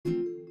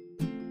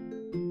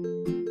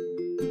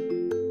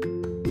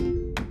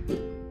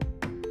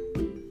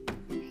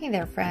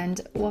there,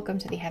 friend. Welcome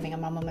to the Having a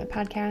Mom Moment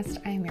podcast.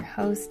 I am your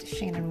host,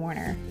 Shannon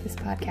Warner. This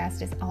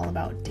podcast is all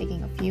about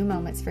taking a few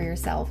moments for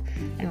yourself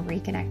and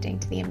reconnecting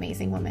to the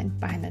amazing woman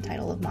behind the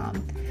title of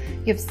mom.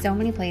 You have so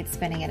many plates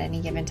spinning at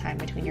any given time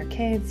between your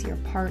kids, your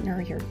partner,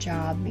 your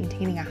job,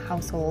 maintaining a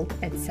household,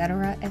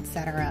 etc.,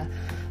 etc.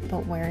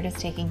 But where does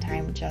taking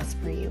time just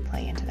for you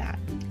play into that?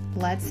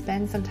 Let's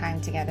spend some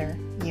time together,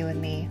 you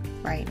and me,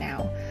 right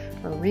now.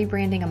 We're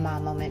rebranding a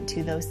mom moment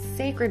to those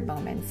sacred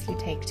moments you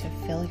take to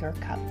fill your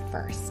cup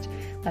first.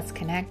 Let's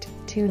connect,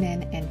 tune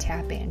in, and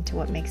tap into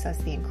what makes us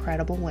the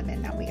incredible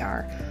women that we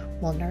are.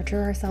 We'll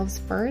nurture ourselves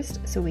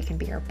first so we can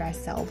be our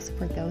best selves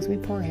for those we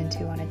pour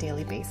into on a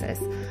daily basis.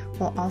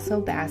 We'll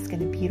also bask in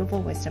the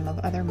beautiful wisdom of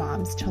other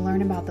moms to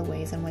learn about the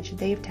ways in which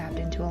they've tapped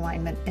into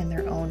alignment in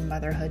their own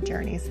motherhood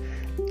journeys.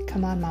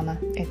 Come on, mama,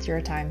 it's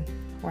your time.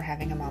 We're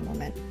having a mom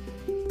moment.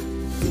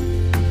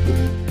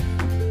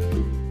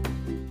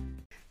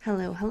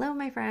 Hello,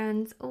 my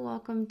friends.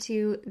 Welcome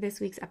to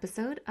this week's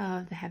episode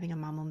of the Having a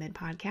Mom Moment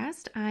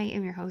podcast. I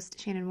am your host,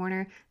 Shannon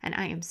Warner, and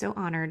I am so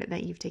honored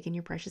that you've taken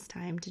your precious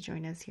time to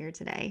join us here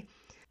today.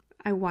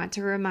 I want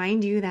to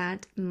remind you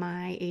that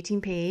my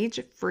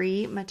 18-page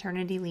free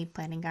maternity leave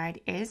planning guide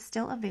is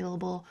still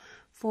available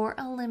for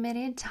a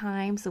limited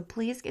time, so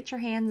please get your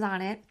hands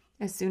on it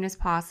as soon as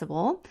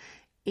possible.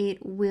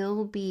 It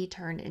will be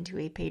turned into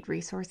a paid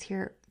resource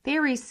here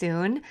very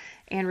soon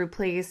and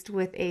replaced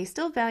with a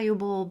still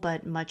valuable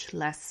but much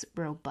less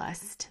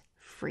robust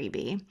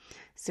freebie.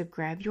 So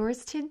grab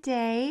yours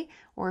today,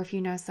 or if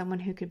you know someone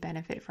who could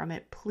benefit from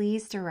it,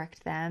 please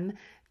direct them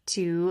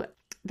to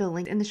the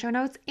link in the show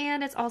notes.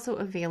 And it's also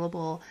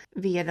available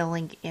via the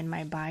link in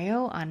my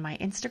bio on my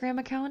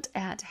Instagram account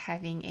at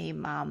Having a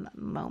Mom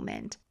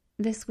Moment.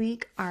 This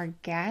week, our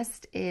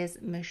guest is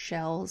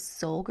Michelle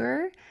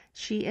Solger.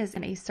 She is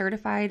a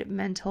certified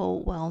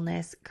mental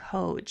wellness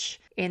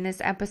coach. In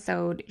this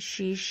episode,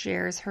 she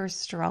shares her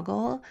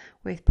struggle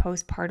with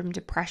postpartum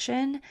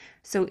depression.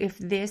 So if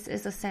this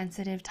is a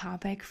sensitive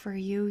topic for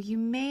you, you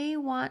may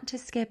want to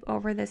skip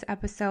over this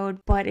episode,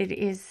 but it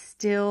is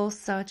still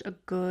such a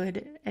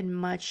good and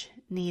much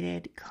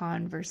needed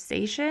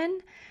conversation.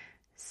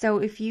 So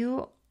if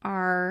you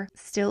are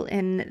still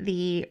in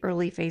the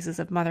early phases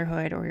of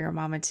motherhood or you're a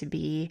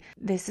mama-to-be,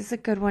 this is a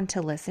good one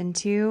to listen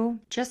to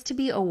just to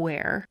be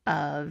aware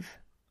of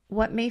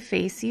what may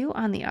face you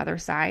on the other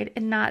side,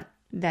 and not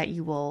that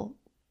you will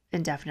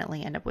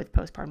indefinitely end up with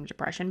postpartum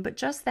depression, but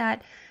just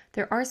that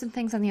there are some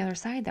things on the other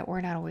side that we're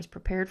not always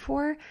prepared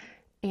for,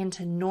 and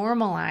to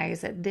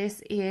normalize that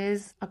this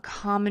is a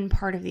common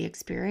part of the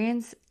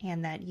experience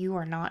and that you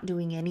are not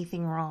doing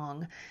anything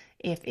wrong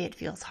if it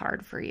feels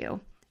hard for you.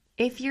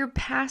 If you're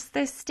past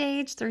this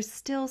stage, there's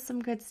still some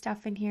good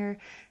stuff in here,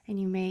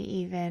 and you may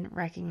even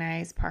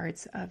recognize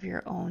parts of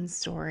your own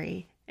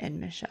story in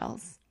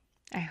Michelle's.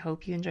 I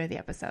hope you enjoy the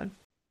episode.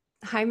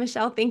 Hi,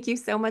 Michelle. Thank you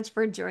so much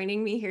for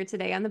joining me here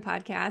today on the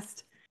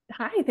podcast.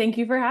 Hi, thank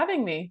you for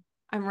having me.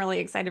 I'm really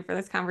excited for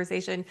this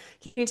conversation.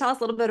 Can you tell us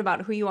a little bit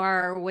about who you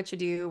are, what you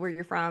do, where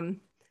you're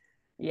from?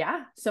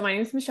 Yeah, so my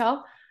name is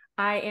Michelle.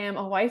 I am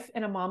a wife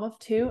and a mom of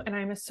two, and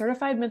I'm a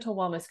certified mental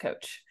wellness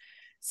coach.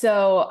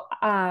 So,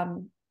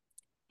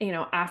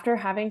 after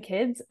having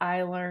kids,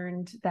 I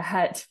learned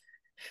that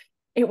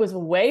it was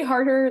way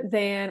harder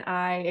than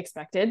I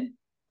expected.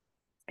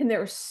 And there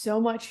was so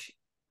much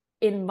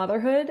in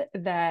motherhood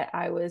that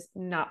I was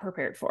not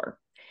prepared for.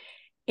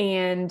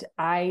 And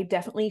I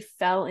definitely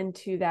fell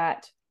into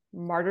that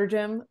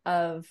martyrdom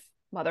of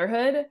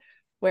motherhood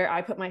where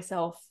I put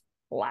myself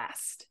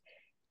last.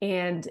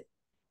 And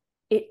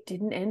it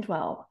didn't end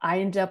well.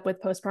 I ended up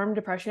with postpartum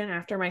depression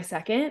after my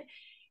second.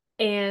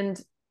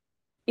 And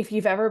if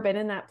you've ever been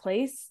in that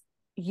place,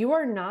 you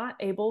are not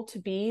able to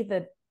be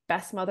the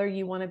best mother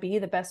you want to be,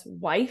 the best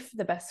wife,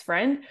 the best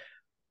friend,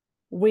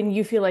 when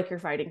you feel like you're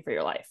fighting for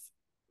your life.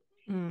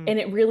 And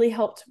it really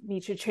helped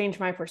me to change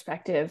my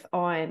perspective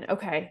on,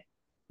 okay,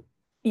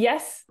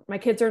 yes, my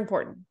kids are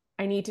important.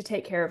 I need to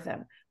take care of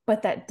them,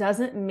 but that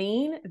doesn't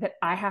mean that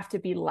I have to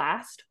be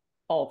last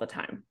all the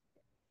time.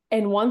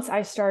 And once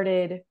I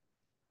started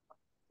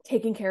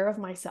taking care of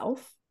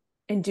myself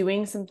and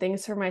doing some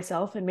things for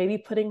myself and maybe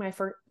putting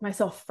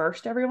myself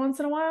first every once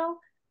in a while,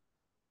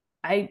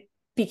 I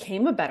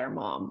became a better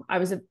mom. I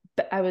was,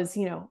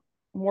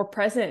 more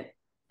present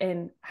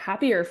and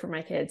happier for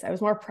my kids. I was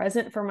more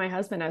present for my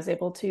husband. I was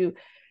able to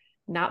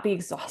not be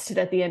exhausted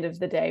at the end of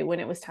the day when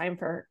it was time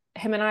for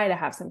him and I to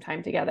have some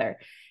time together.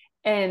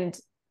 And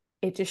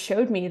it just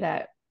showed me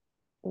that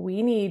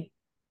we need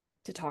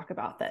to talk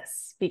about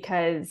this,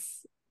 because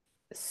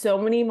so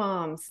many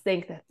moms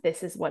think that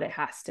this is what it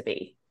has to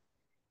be,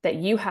 that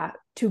you have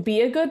to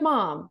be a good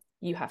mom,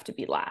 you have to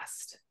be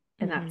last.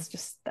 And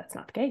that's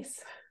not the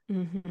case.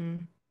 Mm-hmm.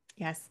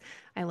 Yes.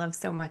 I love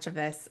so much of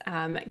this.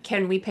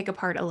 Can we pick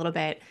apart a little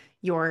bit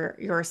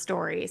your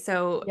story?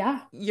 So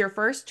your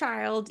first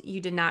child,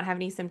 you did not have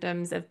any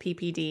symptoms of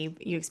PPD.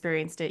 You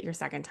experienced it your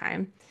second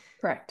time.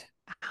 Correct.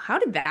 How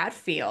did that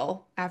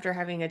feel after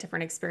having a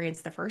different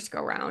experience the first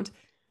go round?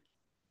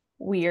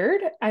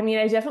 weird. I mean,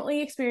 I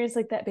definitely experienced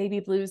like that baby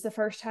blues the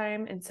first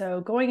time. And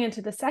so going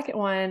into the second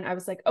one, I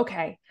was like,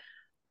 okay,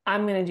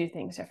 I'm going to do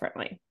things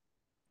differently.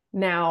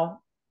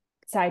 Now,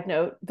 side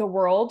note, the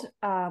world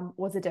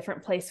was a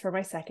different place for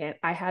my second.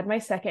 I had my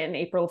second in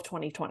April of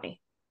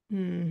 2020.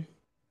 Mm,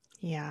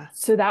 yeah.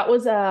 So that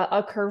was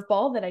a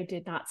curveball that I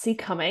did not see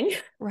coming.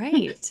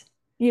 Right.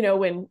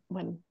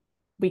 When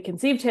we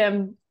conceived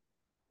him,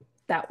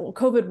 that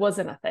COVID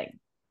wasn't a thing.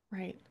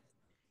 Right.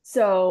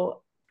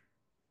 So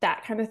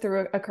that kind of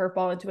threw a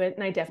curveball into it.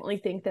 And I definitely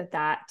think that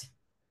that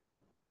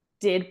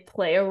did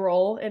play a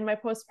role in my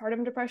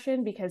postpartum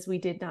depression because we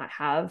did not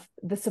have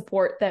the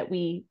support that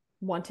we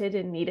wanted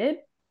and needed.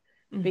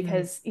 Mm-hmm.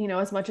 Because,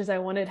 as much as I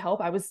wanted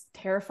help, I was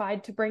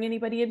terrified to bring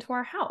anybody into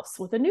our house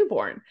with a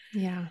newborn.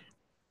 Yeah.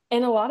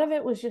 And a lot of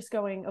it was just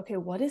going, okay,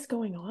 what is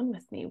going on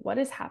with me? What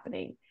is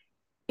happening?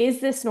 Is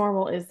this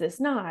normal? Is this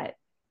not?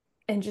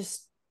 And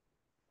just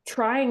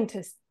trying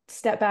to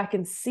step back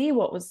and see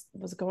what was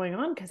going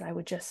on, because I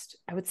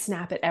would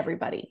snap at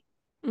everybody,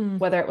 Mm.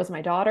 whether it was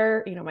my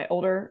daughter, my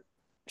older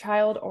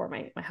child, or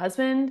my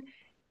husband.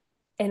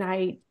 And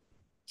I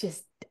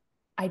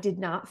did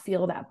not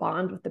feel that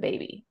bond with the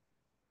baby.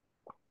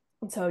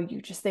 And so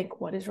you just think,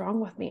 what is wrong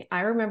with me?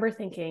 I remember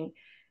thinking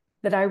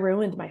that I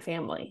ruined my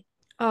family,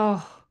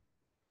 Oh.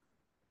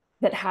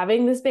 that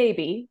having this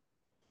baby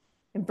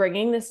and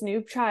bringing this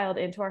new child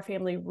into our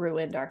family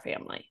ruined our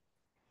family.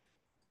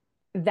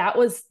 That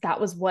was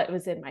what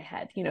was in my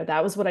head.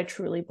 That was what I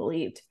truly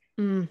believed.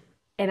 Mm.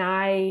 And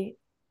I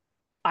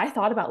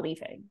thought about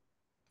leaving.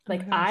 Oh my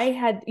Like I gosh.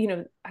 had,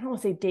 I don't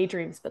want to say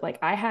daydreams, but like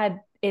I had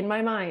in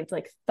my mind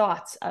like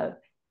thoughts of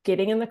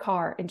getting in the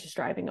car and just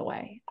driving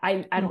away.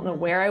 I don't know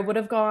Mm-hmm. where I would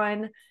have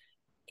gone,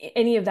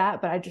 any of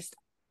that, but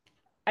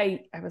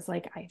I was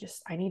like,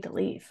 I need to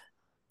leave.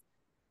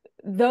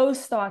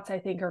 Those thoughts I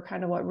think are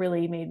kind of what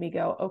really made me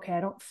go, okay,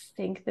 I don't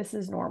think this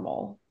is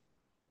normal.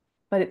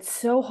 But it's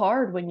so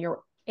hard when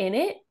you're in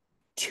it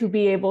to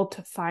be able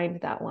to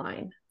find that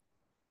line.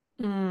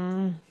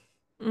 Mm.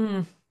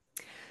 Mm.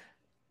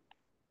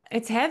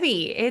 It's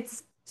heavy.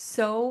 It's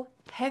so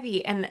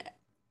heavy. And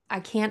I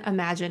can't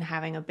imagine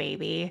having a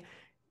baby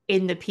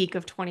in the peak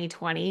of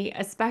 2020,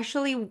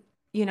 especially,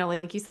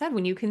 like you said,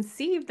 when you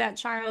conceived that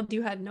child,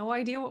 you had no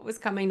idea what was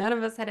coming. None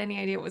of us had any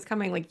idea what was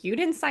coming. Like you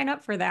didn't sign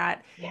up for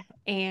that. Yeah.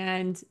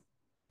 And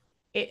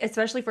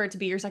especially for it to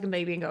be your second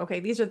baby and go,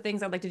 okay, these are the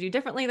things I'd like to do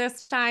differently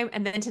this time.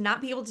 And then to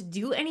not be able to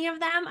do any of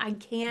them, I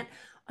can't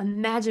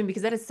imagine,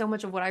 because that is so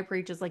much of what I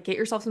preach is like, get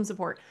yourself some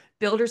support,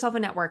 build yourself a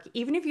network.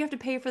 Even if you have to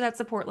pay for that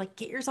support, like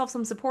get yourself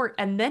some support.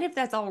 And then if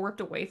that's all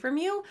ripped away from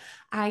you,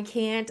 I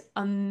can't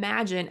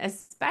imagine,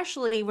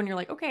 especially when you're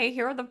like, okay,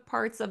 here are the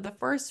parts of the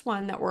first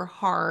one that were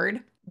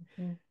hard.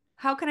 Mhm.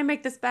 How can I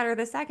make this better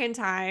the second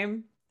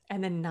time?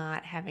 And then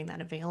not having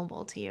that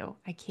available to you.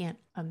 I can't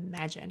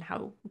imagine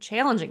how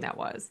challenging that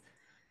was.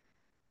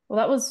 Well,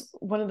 that was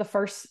one of the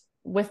first,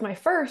 with my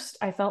first,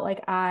 I felt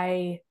like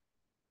I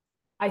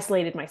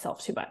isolated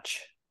myself too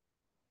much,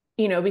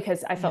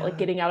 because I felt like Yeah.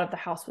 getting out of the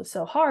house was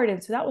so hard.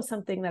 And so that was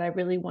something that I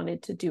really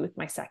wanted to do with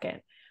my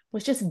second,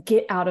 was just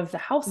get out of the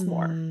house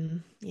more.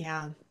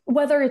 Yeah.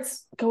 Whether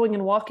it's going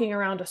and walking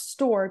around a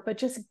store, but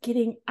just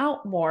getting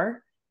out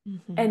more Hmm.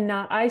 and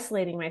not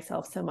isolating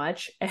myself so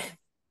much. And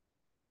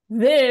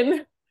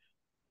then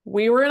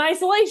we were in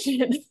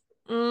isolation.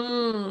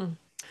 Mm.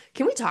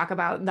 Can we talk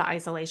about the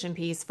isolation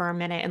piece for a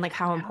minute and like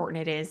how Yeah.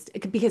 important it is?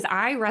 Because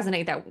I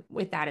resonate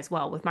with that as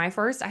well. With my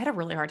first, I had a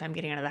really hard time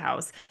getting out of the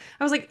house.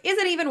 I was like, is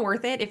it even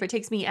worth it if it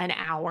takes me an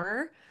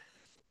hour?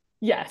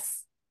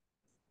 Yes.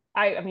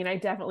 I mean, I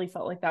definitely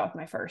felt like that with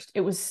my first.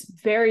 It was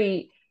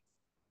very,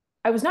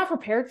 I was not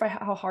prepared for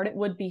how hard it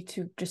would be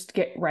to just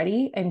get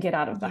ready and get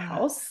out of the Yeah.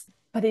 house,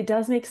 but it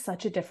does make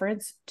such a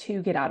difference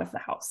to get out of the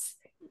house.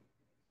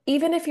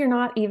 Even if you're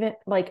not even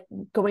like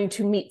going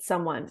to meet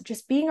someone,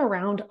 just being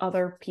around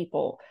other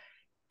people,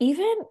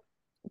 even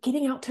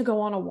getting out to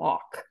go on a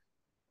walk,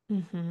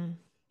 Hmm.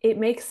 it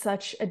makes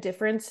such a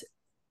difference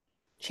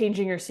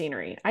changing your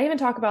scenery. I even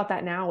talk about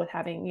that now with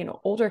having,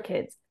 older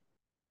kids.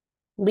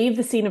 Leave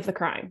the scene of the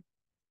crime.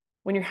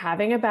 When you're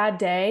having a bad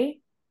day,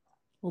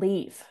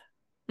 leave.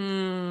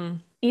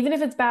 Mm. Even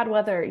if it's bad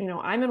weather,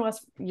 I'm in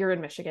you're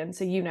in Michigan,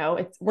 so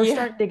we're Yeah.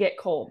 starting to get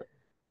cold.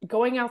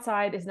 Going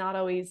outside is not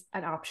always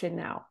an option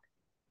now.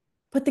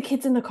 Put the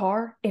kids in the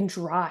car and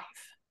drive.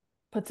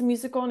 Put some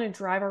music on and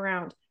drive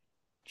around.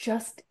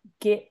 Just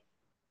get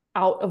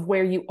out of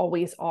where you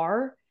always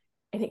are.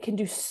 And it can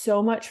do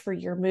so much for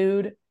your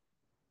mood,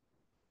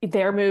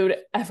 their mood,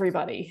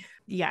 everybody.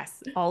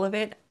 Yes, all of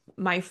it.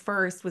 My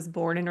first was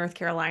born in North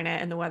Carolina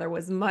and the weather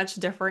was much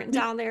different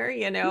down there,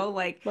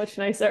 like Much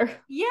nicer.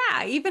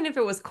 yeah, even if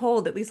it was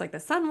cold, at least like the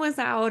sun was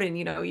out and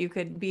you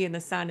could be in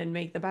the sun and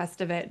make the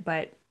best of it.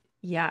 But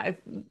yeah,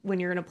 when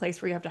you're in a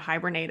place where you have to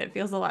hibernate, it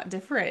feels a lot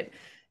different.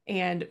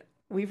 And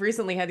we've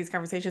recently had these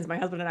conversations. My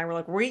husband and I were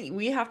like,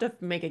 we have to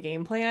make a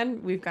game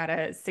plan. We've got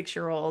a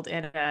 6-year-old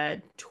and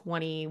a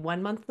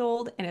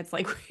 21-month-old, and it's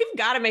like we've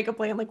got to make a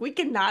plan. Like we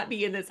cannot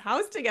be in this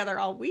house together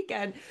all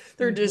weekend.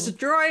 They're Mhm.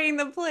 destroying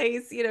the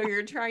place. You know,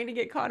 you're trying to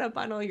get caught up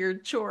on all your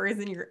chores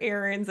and your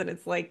errands, and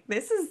it's like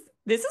this is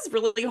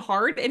really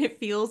hard, and it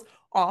feels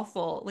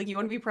awful. Like you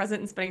want to be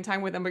present and spending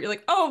time with them, but you're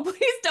like, oh,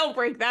 please don't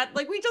break that.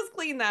 Like we just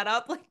cleaned that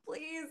up. Like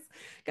please,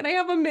 can I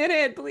have a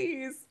minute,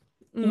 please?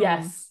 Mm.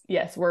 Yes,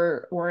 yes,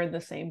 we're in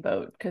the same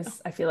boat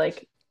because I feel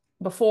like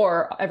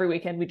before every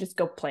weekend we just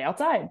go play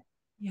outside.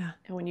 Yeah.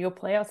 And when you go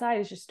play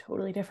outside, it's just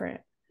totally different.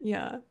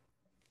 Yeah.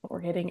 But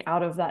we're getting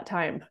out of that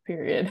time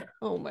period.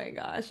 Oh my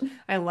gosh.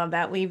 I love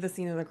that. Leave the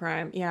scene of the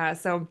crime. Yeah.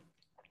 So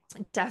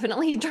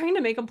definitely trying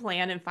to make a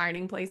plan and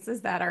finding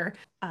places that are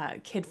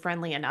kid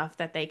friendly enough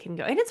that they can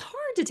go. And it's hard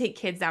to take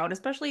kids out,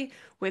 especially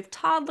with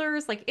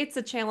toddlers. Like it's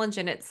a challenge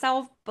in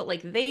itself, but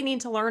like they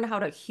need to learn how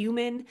to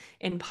human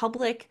in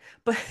public.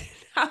 But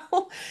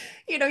how,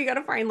 you got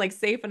to find like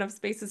safe enough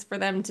spaces for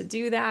them to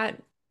do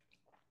that.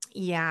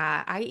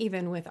 Yeah, I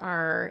even with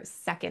our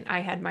second,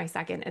 I had my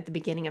second at the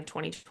beginning of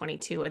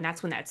 2022, and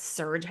that's when that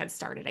surge had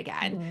started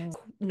again. Mm.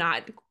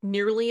 Not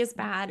nearly as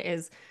bad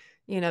as,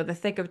 the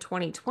thick of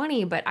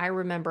 2020, but I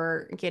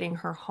remember getting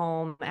her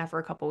home after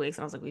a couple weeks,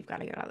 and I was like, we've got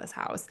to get out of this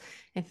house.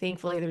 And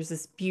thankfully, there's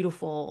this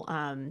beautiful,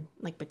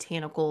 like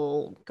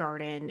botanical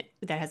garden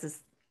that has this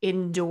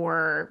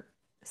indoor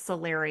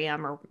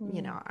solarium, or,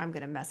 Mm. I'm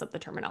going to mess up the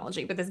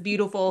terminology, but this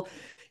beautiful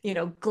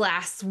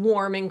glass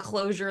swarm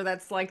enclosure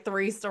that's like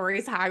 3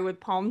 stories high with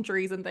palm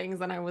trees and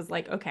things. And I was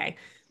like, okay,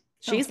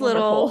 Sounds she's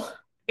wonderful. little.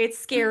 It's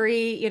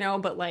scary,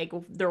 but like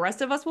the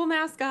rest of us will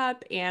mask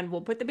up and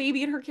we'll put the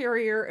baby in her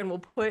carrier and we'll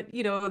put,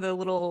 the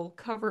little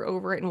cover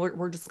over it and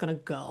we're just gonna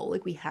go.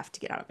 Like we have to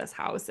get out of this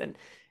house. And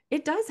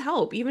it does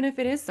help, even if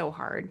it is so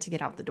hard to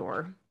get out the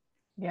door.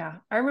 Yeah.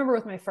 I remember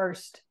with my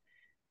first,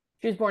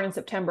 she was born in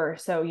September.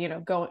 So,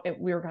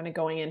 we were kind of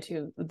going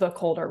into the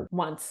colder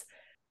months.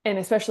 And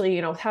especially,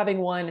 having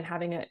one and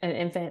having an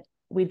infant,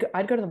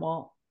 I'd go to the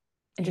mall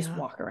and just Yeah.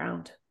 walk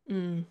around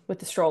Mm. with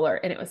the stroller.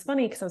 And it was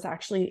funny because I was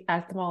actually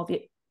at the mall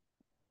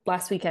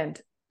last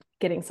weekend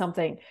getting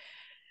something.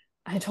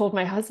 I told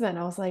my husband,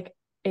 I was like,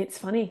 it's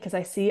funny because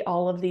I see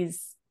all of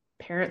these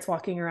parents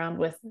walking around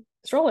with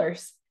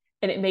strollers.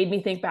 And it made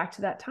me think back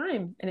to that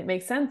time. And it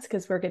makes sense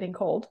because we're getting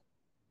cold.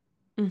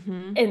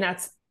 Hmm. And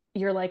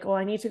you're like, well,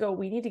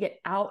 we need to get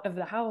out of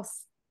the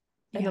house.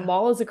 And the Yeah.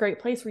 mall is a great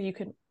place where you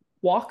can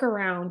walk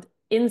around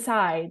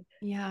inside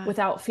Yeah.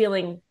 without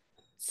feeling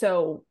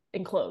so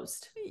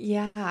enclosed.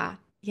 Yeah.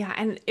 Yeah.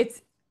 And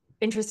it's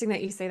interesting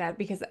that you say that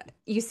because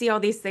you see all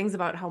these things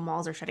about how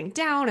malls are shutting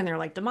down and they're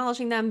like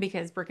demolishing them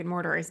because brick and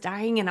mortar is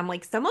dying. And I'm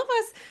like, some of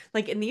us,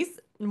 like in these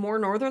more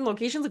northern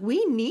locations, like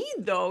we need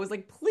those.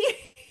 Like,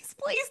 please,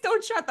 please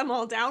don't shut them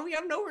all down. We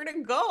have nowhere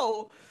to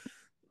go.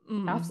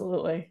 Mm.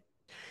 Absolutely.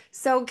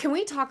 So, can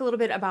we talk a little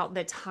bit about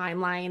the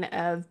timeline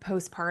of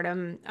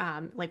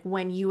postpartum, like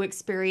when you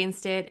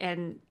experienced it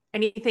and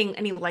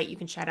any light you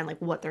can shed on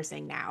like what they're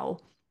saying now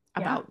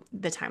Yeah. about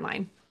the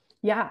timeline?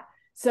 Yeah.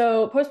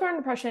 So postpartum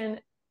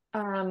depression,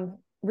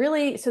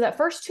 really, so that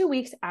first 2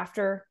 weeks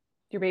after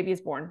your baby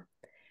is born,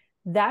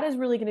 that is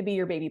really going to be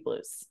your baby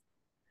blues.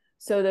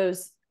 So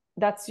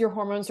that's your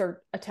hormones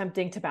are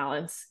attempting to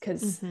balance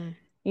because, Hmm.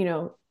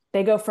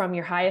 they go from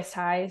your highest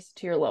highs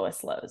to your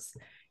lowest lows.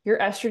 Your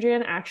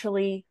estrogen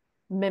actually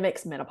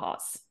mimics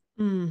menopause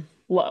Mm.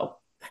 low.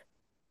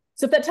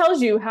 So if that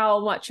tells you how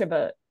much of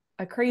a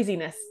crazy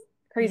Yeah.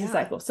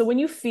 cycle. So when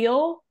you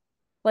feel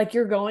like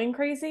you're going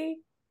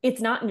crazy,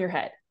 it's not in your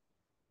head.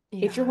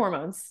 It's your Yeah.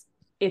 hormones.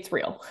 It's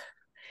real.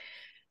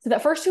 So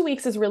that first 2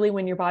 weeks is really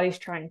when your body's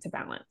trying to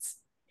balance.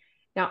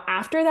 Now,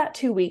 after that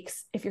 2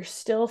 weeks, if you're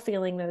still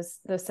feeling those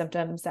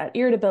symptoms, that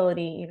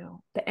irritability,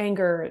 the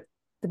anger,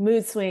 the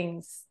mood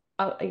swings,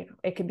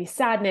 it can be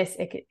sadness.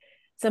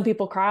 Some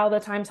people cry all the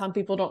time. Some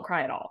people don't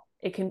cry at all.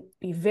 It can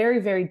be very,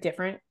 very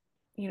different,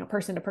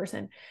 person to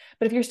person.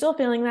 But if you're still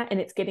feeling that and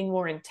it's getting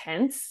more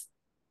intense,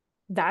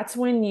 that's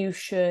when you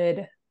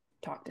should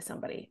talk to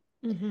somebody.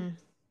 Hmm.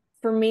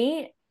 For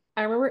me,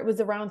 I remember it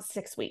was around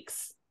 6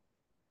 weeks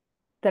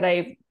that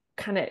I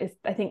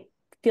think,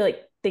 feel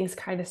like things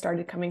kind of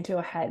started coming to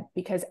a head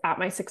because at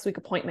my 6 week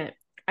appointment,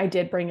 I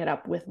did bring it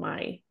up with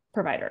my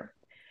provider.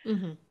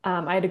 Hmm.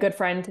 I had a good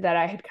friend that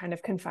I had kind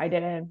of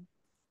confided in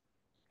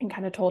and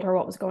kind of told her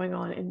what was going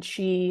on. And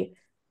she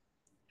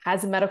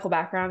has a medical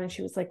background and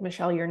she was like,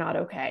 Michelle, you're not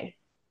okay.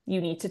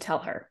 You need to tell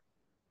her.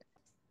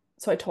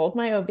 So I told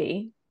my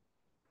OB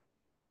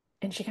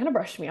and she kind of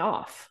brushed me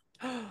off.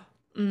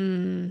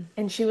 Mm.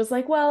 And she was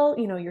like, well,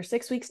 you're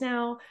 6 weeks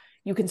now.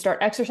 You can start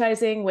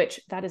exercising,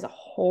 which that is a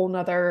whole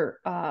nother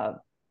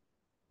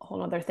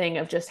thing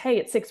of just, hey,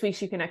 it's 6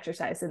 weeks, you can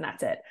exercise and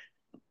that's it.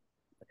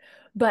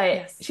 But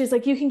Yes. she's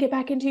like, you can get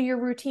back into your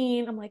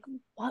routine. I'm like,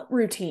 what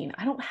routine?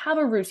 I don't have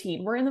a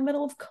routine. We're in the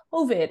middle of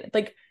COVID.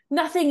 Like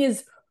nothing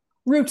is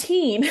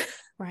routine.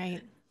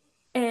 Right.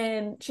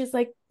 And she's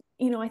like,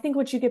 I think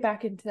once you get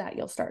back into that,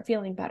 you'll start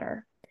feeling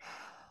better.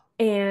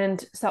 And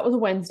so that was a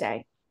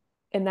Wednesday.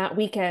 And that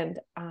weekend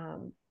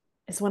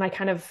is when I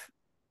kind of,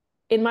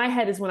 in my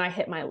head, is when I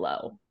hit my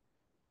low.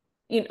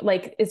 You know,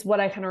 like, is what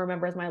I kind of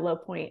remember as my low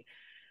point.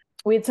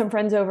 We had some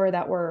friends over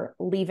that were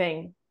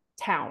leaving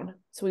town.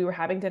 So we were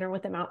having dinner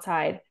with them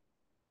outside,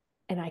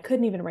 and I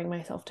couldn't even bring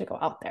myself to go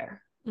out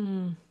there.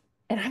 Mm.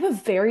 And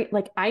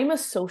I'm a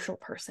social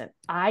person.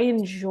 I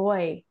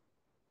enjoy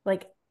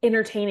like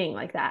entertaining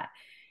like that.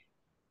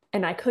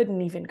 And I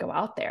couldn't even go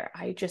out there.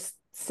 I just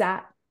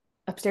sat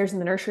upstairs in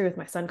the nursery with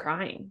my son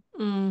crying.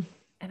 Mm.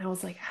 And I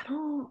was like,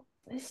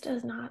 this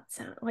does not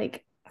sound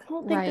like, I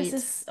don't think this Right.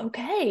 is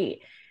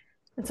okay.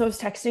 And so I was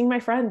texting my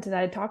friend that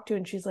I had talked to,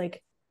 and she's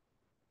like,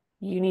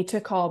 you need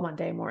to call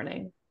Monday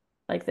morning.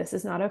 Like, this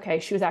is not okay.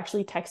 She was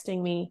actually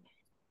texting me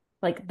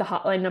like the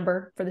hotline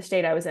number for the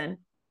state I was in.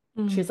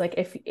 Mm. She's like,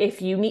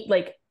 if you need,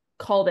 like,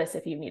 call this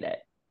if you need it.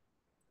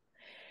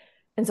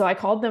 And so I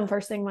called them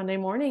first thing Monday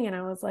morning, and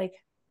I was like,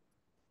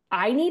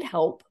 I need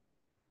help.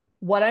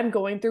 What I'm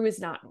going through is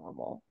not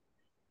normal.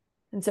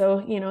 And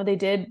so, they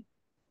did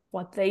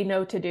what they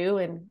know to do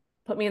and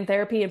put me in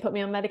therapy and put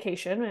me on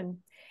medication. And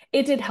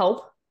it did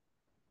help.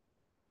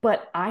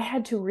 But I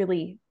had to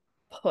really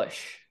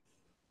push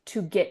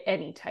to get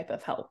any type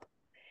of help.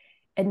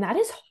 And that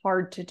is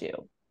hard to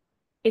do.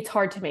 It's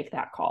hard to make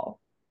that call.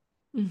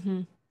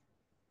 Mm-hmm.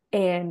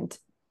 And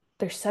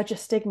there's such a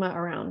stigma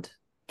around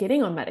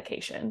getting on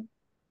medication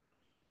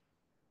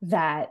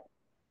that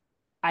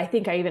I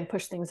think I even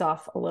pushed things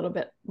off a little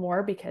bit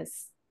more,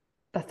 because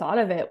the thought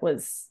of it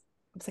was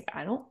like,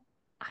 I don't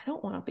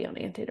want to be on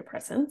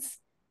antidepressants.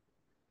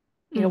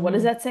 What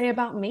does Mm-hmm. that say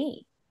about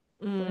me?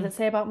 What does Mm. it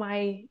say about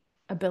my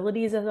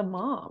abilities as a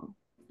mom?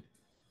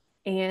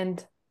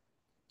 And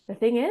the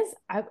thing is,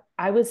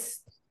 I was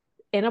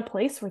in a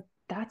place where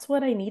that's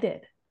what I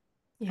needed.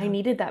 I Yeah.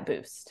 needed that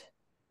boost.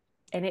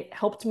 And it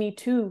helped me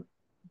to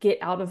get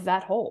out of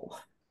that hole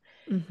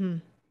Mm-hmm.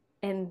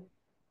 and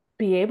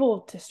be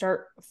able to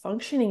start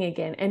functioning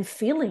again and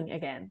feeling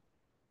again.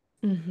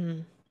 Mm-hmm.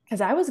 Because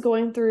I was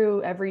going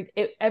through every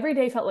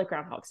day felt like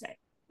Groundhog's Day.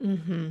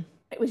 Mm-hmm.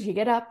 It was, you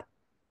get up,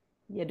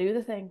 you do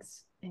the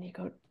things, and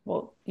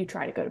you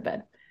try to go to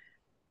bed.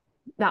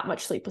 Not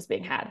much sleep was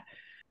being had.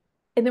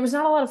 And there was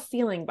not a lot of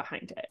feeling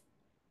behind it.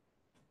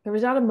 There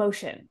was not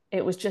emotion.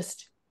 It was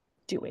just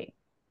doing.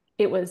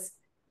 It was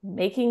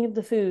making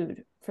the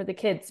food for the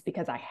kids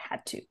because I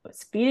had to. It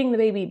was feeding the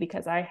baby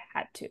because I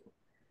had to.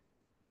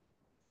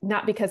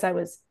 Not because I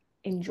was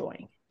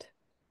enjoying it.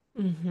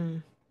 Mm-hmm.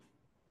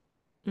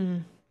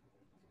 Mm.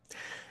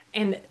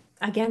 And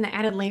again, the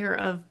added layer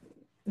of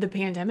the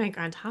pandemic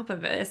on top of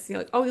this, you're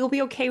like, oh, you'll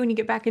be okay when you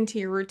get back into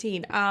your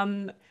routine.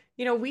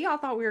 We all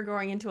thought we were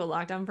going into a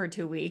lockdown for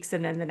 2 weeks,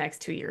 and then the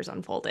next 2 years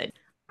unfolded.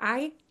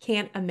 I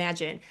can't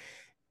imagine.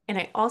 And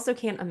I also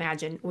can't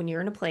imagine when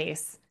you're in a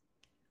place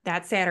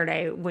that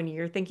Saturday when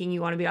you're thinking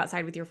you want to be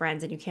outside with your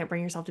friends and you can't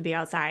bring yourself to be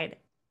outside,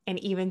 and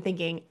even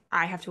thinking,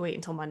 I have to wait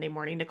until Monday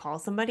morning to call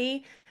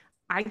somebody.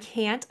 I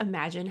can't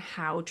imagine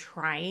how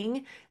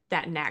trying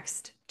that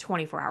next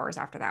 24 hours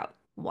after that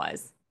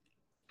was.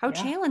 How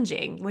Yeah.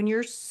 challenging when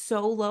you're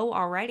so low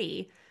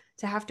already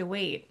to have to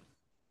wait.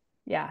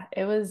 Yeah.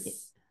 It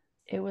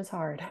was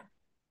hard.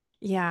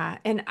 Yeah,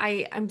 and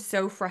I'm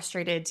so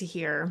frustrated to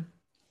hear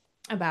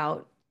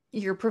about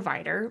your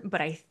provider,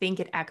 but I think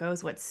it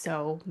echoes what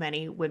so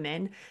many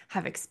women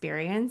have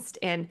experienced.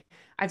 And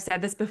I've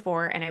said this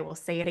before, and I will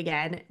say it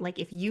again. Like,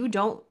 if you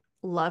don't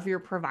love your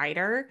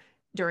provider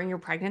during your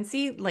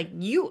pregnancy, like,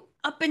 you,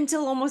 up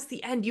until almost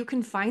the end, you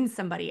can find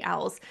somebody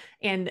else.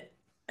 And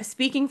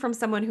speaking from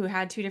someone who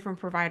had two different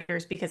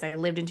providers because I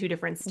lived in two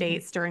different Mm-hmm.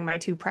 states during my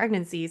two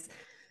pregnancies,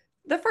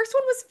 the first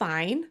one was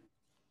fine.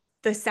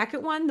 The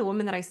second one, the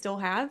woman that I still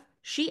have,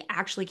 she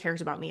actually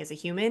cares about me as a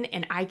human.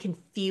 And I can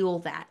feel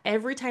that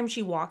every time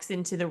she walks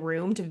into the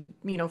room to,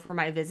 for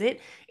my visit,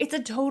 it's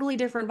a totally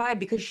different vibe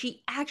because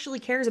she actually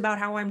cares about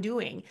how I'm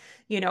doing.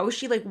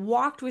 She like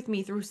walked with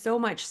me through so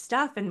much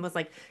stuff and was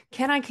like,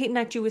 can I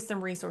connect you with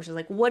some resources?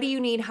 Like, what do you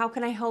need? How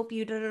can I help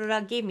you? Da, da, da, da.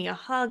 Gave me a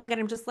hug. And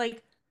I'm just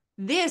like,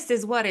 this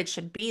is what it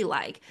should be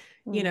like.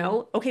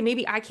 Mm-hmm. Okay,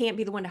 maybe I can't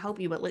be the one to help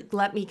you, but like,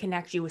 let me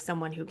connect you with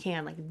someone who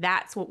can. Like,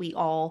 that's what we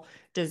all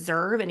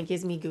deserve. And it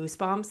gives me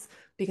goosebumps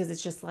because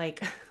it's just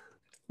like,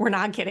 we're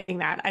not getting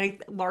that.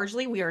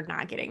 Largely, we are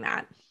not getting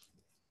that.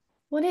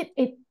 Well,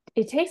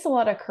 it takes a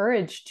lot of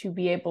courage to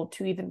be able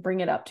to even bring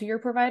it up to your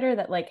provider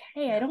that, like,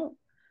 hey, Yeah.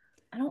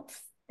 I don't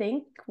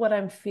think what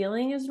I'm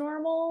feeling is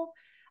normal.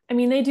 I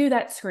mean, they do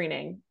that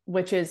screening,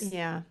 which is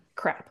Yeah.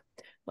 crap.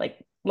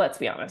 Like, let's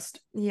be honest.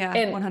 Yeah.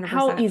 And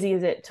how 100%. easy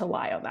is it to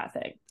lie on that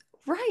thing?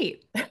 Right.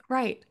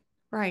 Right.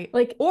 Right.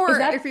 Like, is Or if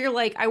that you're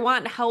like, I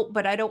want help,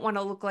 but I don't want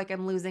to look like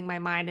I'm losing my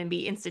mind and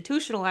be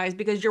institutionalized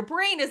because your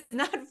brain is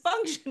not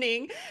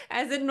functioning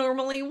as it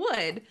normally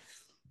would.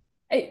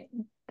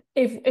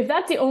 if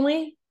that's the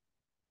only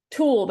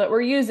tool that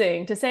we're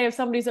using to say if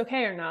somebody's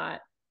okay or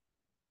not,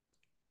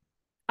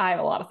 I have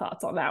a lot of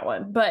thoughts on that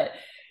one. But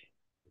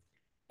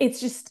it's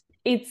just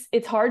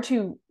it's hard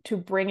to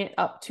bring it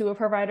up to a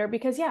provider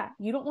because, yeah,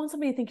 you don't want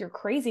somebody to think you're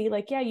crazy.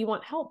 Like, yeah, you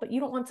want help, but you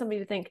don't want somebody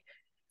to think,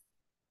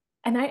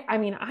 And I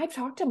mean, I've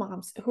talked to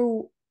moms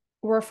who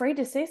were afraid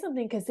to say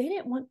something because they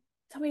didn't want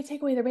somebody to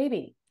take away their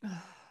baby.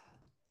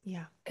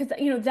 Yeah. Because,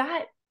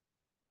 that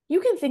you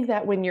can think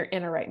that when you're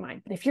in a right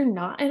mind, but if you're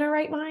not in a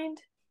right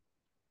mind,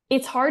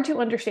 it's hard to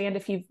understand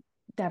if you've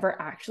never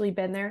actually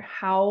been there,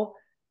 how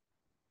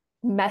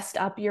messed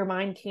up your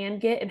mind can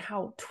get and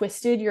how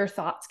twisted your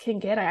thoughts can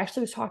get. I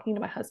actually was talking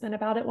to my husband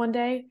about it one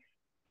day,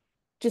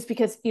 just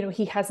because,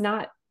 he has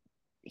not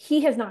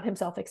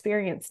himself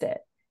experienced it.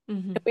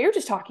 Mm-hmm. We were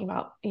just talking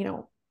about,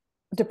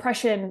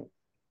 depression,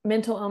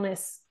 mental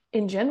illness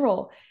in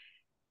general.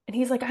 And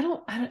he's like,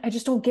 I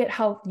just don't get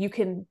how you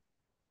can,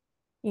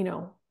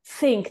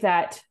 think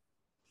that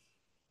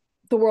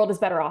the world is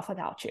better off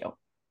without you.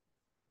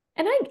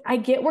 And I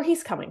get where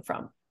he's coming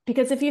from,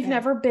 because if you've Yeah.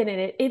 never been in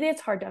it, it is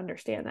hard to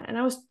understand that. And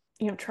I was,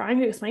 trying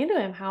to explain to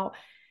him how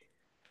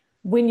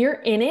when you're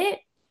in it,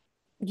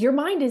 your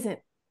mind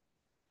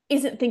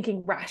isn't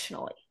thinking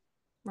rationally.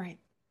 Right.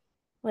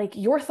 Like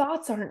your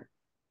thoughts aren't,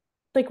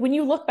 like when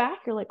you look back,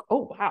 you're like,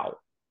 oh wow,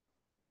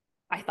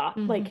 I thought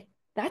Mm-hmm. like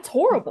that's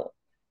horrible.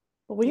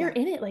 But when you're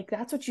Yeah. in it, like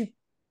that's what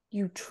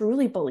you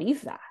truly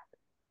believe that.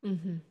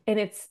 Mm-hmm. And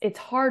it's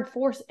hard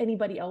for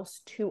anybody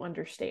else to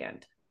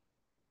understand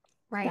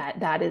Right.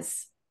 that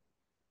is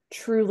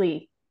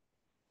truly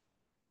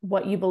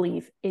what you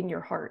believe in your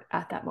heart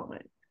at that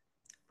moment.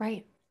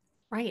 Right.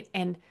 Right.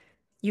 And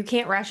you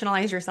can't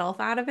rationalize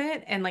yourself out of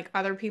it. And like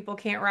other people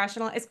can't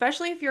rationalize,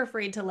 especially if you're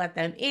afraid to let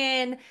them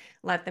in,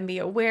 let them be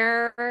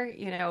aware.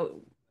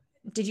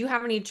 Did you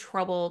have any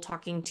trouble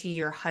talking to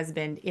your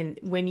husband in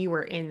when you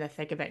were in the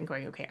thick of it and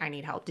going, okay, I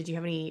need help? Did you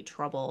have any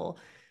trouble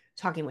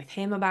talking with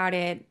him about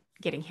it,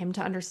 getting him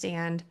to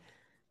understand?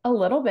 A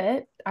little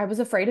bit. I was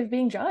afraid of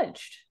being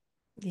judged.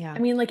 I Yeah.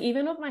 mean, like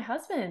even with my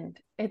husband,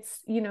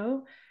 it's,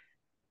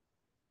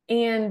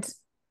 and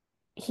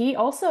he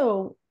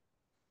also,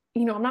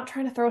 I'm not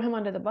trying to throw him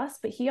under the bus,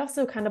 but he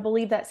also kind of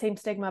believed that same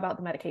stigma about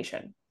the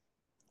medication.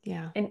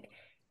 Yeah. And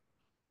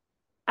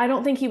I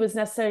don't think he was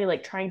necessarily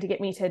like trying to get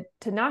me to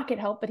not get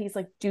help, but he's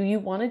like, "Do you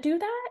want to do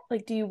that?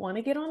 Like, do you want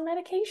to get on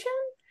medication?"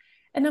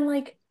 And I'm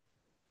like,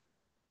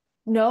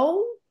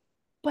 "No,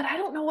 but I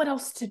don't know what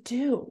else to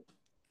do."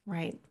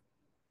 Right.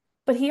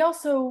 But he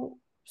also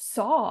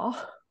saw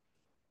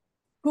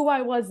who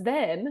I was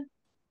then,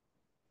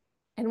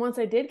 and once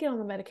I did get on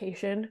the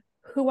medication,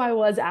 who I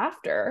was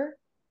after,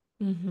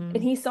 and Mm-hmm.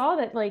 he saw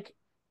that like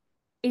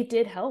it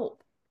did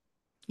help.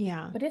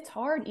 Yeah. But it's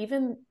hard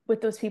even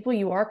with those people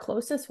you are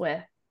closest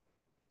with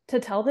to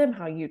tell them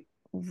how you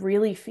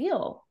really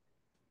feel.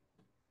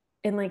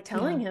 And like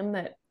telling Yeah. him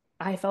that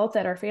I felt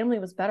that our family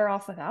was better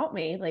off without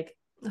me, like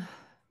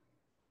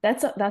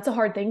that's a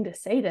hard thing to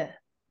say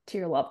to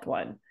your loved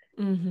one.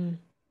 Mm-hmm.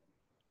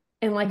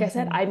 And like I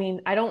said, Mm-hmm. I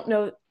mean, I don't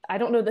know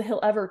that he'll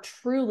ever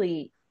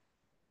truly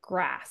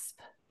grasp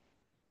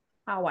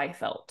how I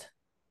felt,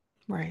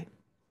 Right.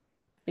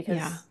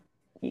 Yeah.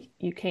 because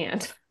you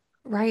can't.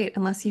 Right.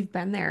 Unless you've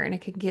been there and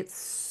it can get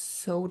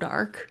so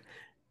dark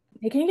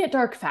It can get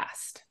dark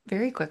fast.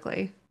 very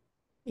quickly.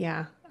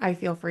 Yeah. I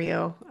feel for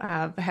you.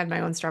 I had my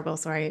own struggle,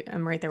 so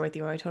I'm right there with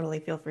you. I totally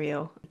feel for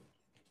you.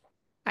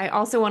 I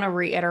also want to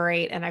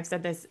reiterate, and I've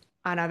said this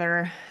on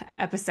other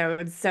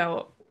episodes.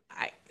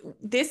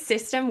 This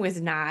system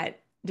was not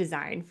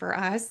designed for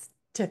us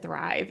to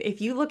thrive.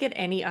 If you look at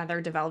any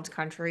other developed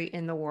country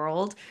in the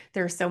world,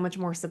 there's so much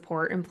more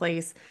support in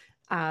place.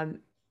 Um,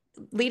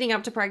 Leading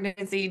up to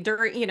pregnancy,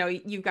 during,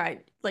 you've got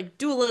like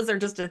doulas are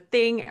just a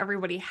thing.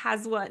 Everybody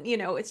has one,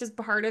 it's just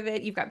part of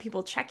it. You've got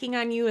people checking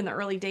on you in the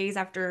early days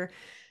after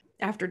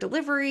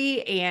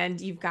delivery, and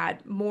you've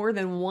got more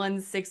than one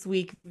 6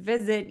 week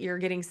visit. You're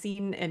getting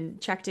seen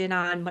and checked in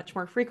on much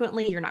more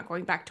frequently. You're not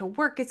going back to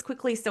work as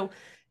quickly. So,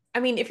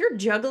 I mean, if you're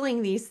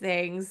juggling these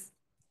things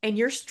and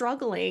you're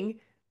struggling,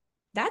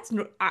 that's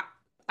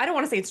I don't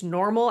want to say it's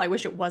normal. I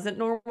wish it wasn't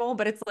normal,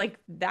 but it's like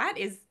that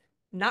is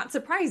not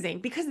surprising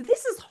because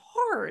this is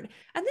hard.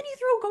 And then you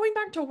throw going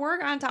back to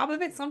work on top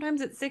of it, sometimes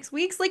it's 6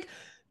 weeks. Like,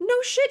 no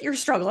shit, you're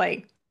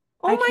struggling.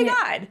 I Oh my can't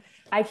God.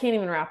 I can't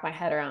even wrap my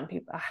head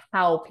around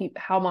how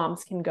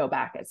moms can go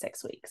back at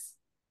 6 weeks.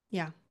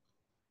 Yeah.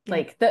 Yeah.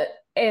 Like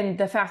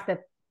the fact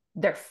that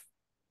they're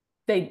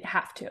they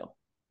have to.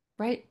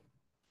 Right.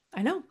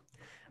 I know.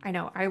 I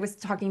know. I was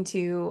talking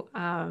to,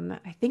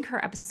 I think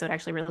her episode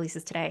actually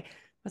releases today.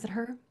 Was it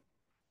her?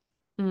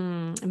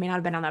 It may not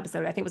have been on the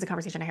episode. I think it was a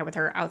conversation I had with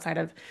her outside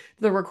of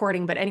the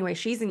recording. But anyway,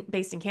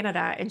 based in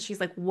Canada, and she's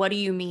like, "What do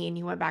you mean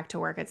you went back to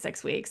work at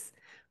 6 weeks?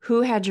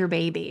 Who had your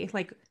baby?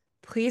 Like,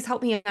 please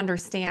help me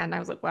understand." I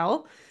was like,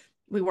 "Well,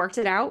 we worked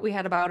it out. We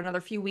had about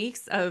another few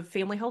weeks of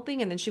family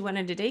helping, and then she went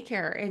into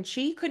daycare, and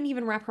she couldn't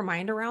even wrap her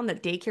mind around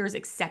that daycares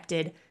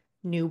accepted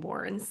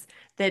newborns,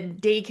 that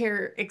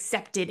daycare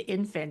accepted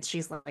infants."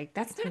 She's like,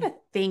 "That's not a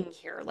thing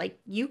here. Like,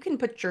 you can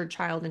put your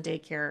child in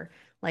daycare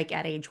like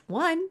at age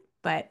 1,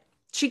 but."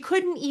 She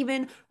couldn't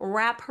even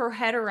wrap her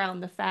head around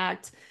the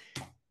fact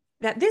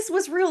that this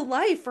was real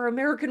life for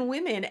American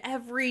women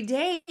every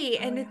day. Oh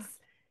And yeah. it's,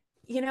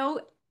 you know,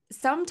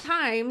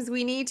 sometimes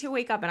we need to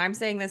wake up. And I'm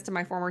saying this to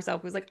my former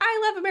self who's like,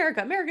 I love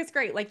America. America's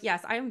great. Like,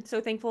 yes, I'm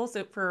so thankful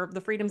for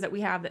the freedoms that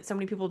we have that so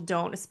many people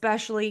don't,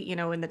 especially,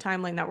 in the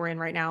timeline that we're in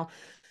right now.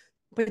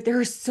 But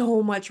there's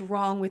so much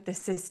wrong with the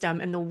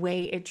system and the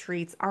way it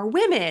treats our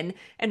women.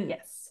 And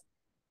Yes.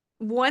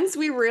 once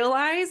we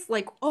realize,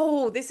 like,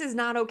 oh, this is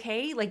not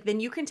okay, like, then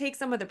you can take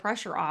some of the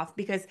pressure off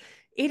because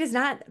it is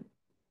not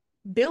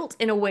built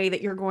in a way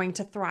that you're going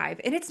to thrive.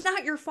 And it's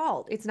not your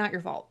fault. It's not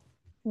your fault.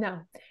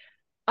 No.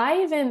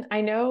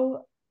 I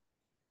know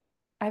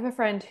I have a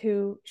friend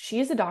who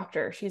she's a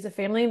doctor. She's a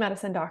family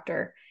medicine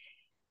doctor.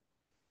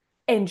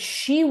 And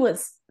she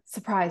was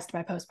surprised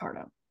by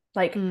postpartum,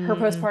 like her Mm.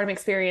 postpartum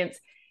experience.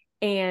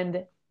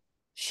 And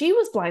she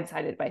was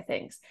blindsided by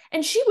things.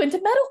 And she went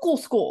to medical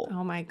school.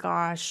 Oh my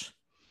gosh.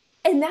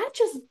 And that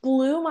just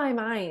blew my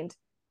mind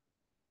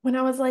when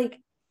I was like,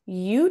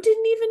 you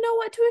didn't even know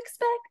what to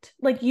expect.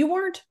 Like you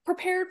weren't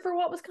prepared for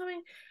what was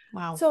coming.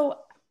 Wow. So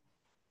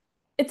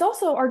it's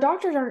also our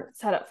doctors aren't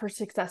set up for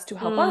success to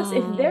help us.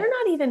 If Mm. they're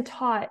not even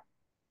taught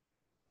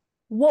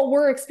what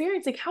we're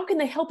experiencing, how can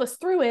they help us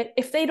through it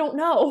if they don't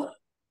know?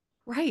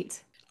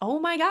 Right. Oh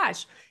my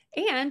gosh.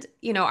 And,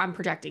 I'm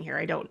projecting here.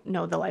 I don't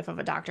know the life of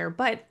a doctor,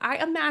 but I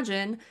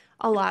imagine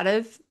a lot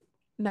of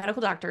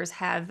medical doctors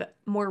have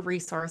more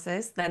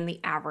resources than the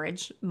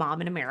average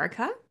mom in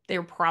America.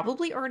 They're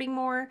probably earning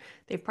more.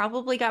 They've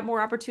probably got more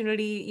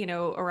opportunity,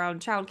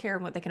 around childcare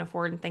and what they can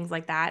afford and things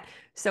like that.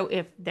 So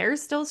if they're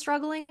still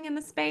struggling in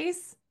the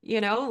space,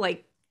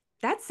 like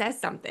that says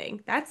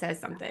something. That says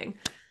something.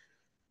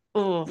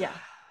 Oh, Yeah,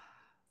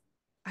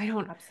 I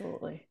don't.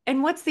 absolutely.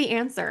 And what's the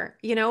answer?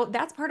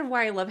 That's part of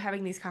why I love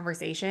having these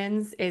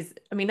conversations is,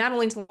 I mean, not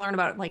only to learn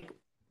about like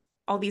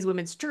all these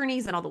women's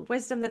journeys and all the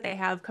wisdom that they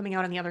have coming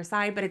out on the other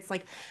side, but it's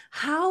like,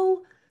 how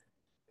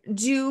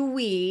do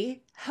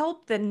we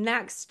help the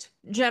next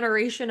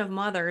generation of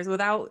mothers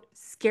without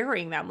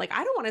scaring them? Like,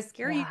 I don't want to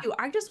scare you. Yeah.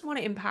 I just want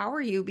to empower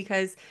you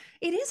because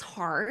it is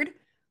hard,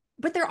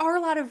 but there are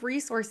a lot of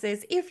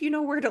resources if you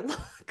know where to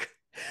look,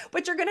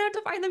 but you're going to have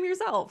to find them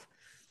yourself.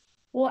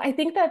 Well, I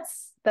think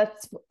that's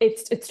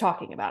it's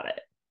talking about it.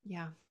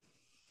 Yeah.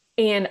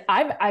 And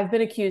I've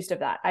been accused of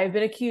that. I've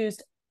been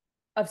accused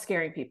of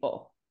scaring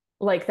people.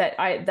 Like that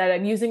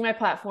I'm using my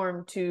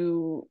platform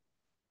to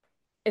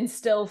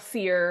instill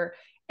fear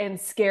and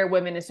scare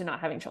women into not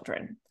having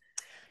children.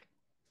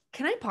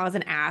 Can I pause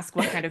and ask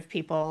what kind of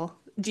people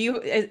do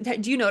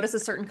you notice a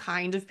certain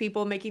kind of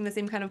people making the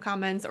same kind of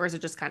comments, or is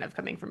it just kind of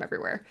coming from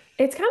everywhere?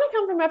 It's kind of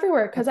come from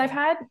everywhere because I've Okay.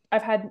 had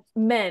I've had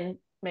men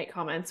make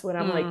comments when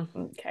I'm like,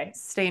 Mm, okay.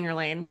 stay in your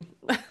lane.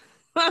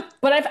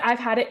 But I've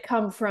had it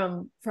come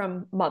from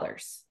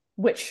mothers,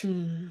 which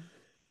Mm,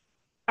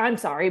 I'm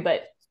sorry,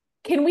 but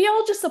can we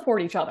all just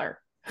support each other?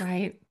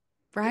 right.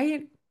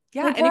 Right.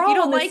 Yeah. Like And we're if you all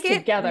don't in this like it,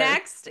 together.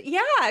 next.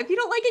 Yeah. If you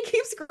don't like it,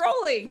 keep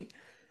scrolling.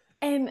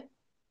 And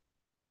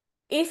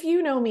if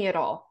you know me at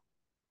all,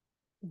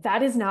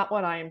 that is not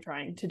what I am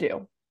trying to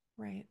do.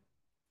 Right.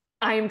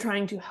 I am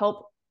trying to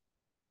help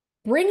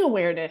bring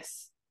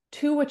awareness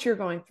to what you're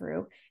going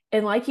through.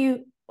 And like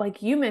you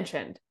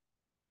mentioned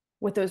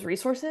with those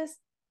resources,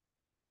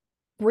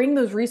 bring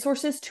those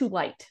resources to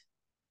light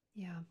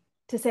Yeah.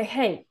 to say,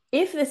 hey,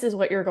 if this is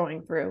what you're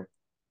going through,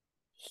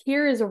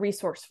 here is a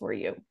resource for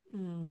you.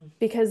 Mm,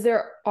 Because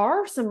there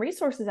are some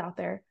resources out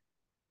there,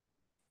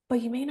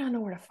 but you may not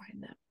know where to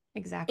find them.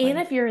 And exactly.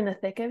 if you're in the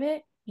thick of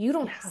it, you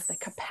don't have the Yes.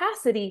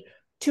 capacity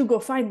to go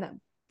find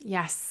them.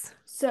 Yes.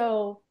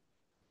 So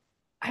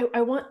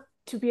I want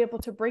to be able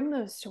to bring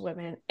those to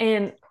women.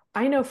 And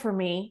I know for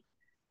me,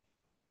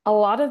 a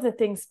lot of the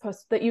things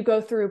that you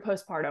go through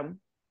postpartum,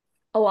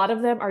 a lot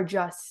of them are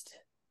just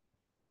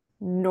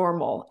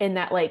normal in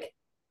that like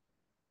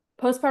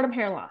postpartum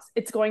hair loss,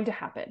 it's going to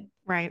happen.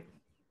 Right.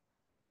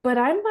 But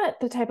I'm not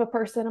the type of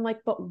person I'm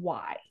like, but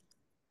why?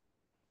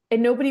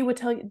 And nobody would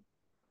tell you,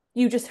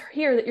 you just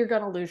hear that you're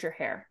going to lose your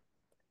hair.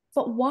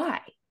 But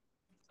why?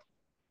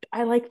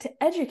 I like to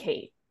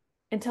educate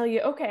and tell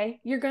you, okay,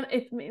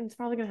 it's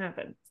probably going to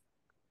happen.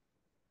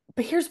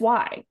 But here's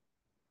why.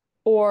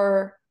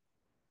 Or,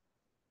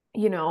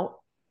 you know,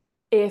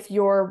 if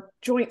your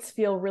joints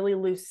feel really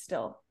loose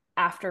still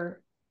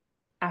after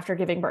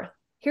giving birth,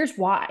 here's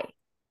why.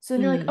 So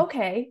then you're like, Mm,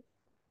 okay,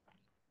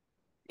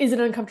 is it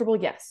uncomfortable?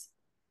 Yes.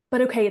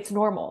 But okay, it's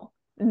normal.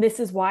 And this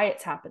is why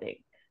it's happening.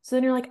 So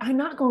then you're like, I'm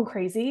not going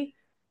crazy.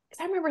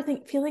 Because I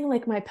remember feeling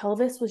like my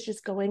pelvis was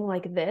just going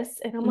like this.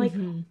 And I'm like,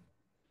 hmm.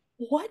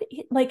 what?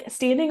 Like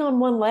standing on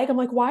one leg, I'm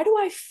like, why do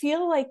I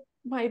feel like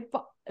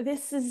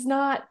this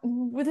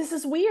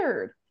is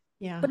weird?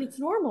 Yeah. But it's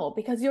normal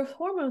because your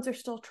hormones are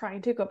still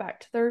trying to go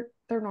back to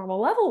their normal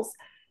levels.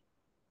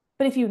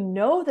 But if you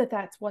know that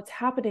that's what's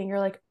happening, you're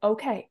like,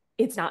 okay,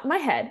 it's not in my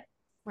head.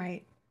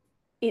 Right.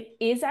 It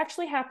is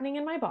actually happening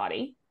in my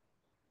body.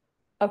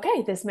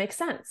 Okay, this makes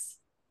sense.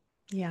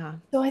 Yeah.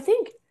 So I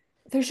think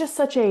there's just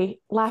such a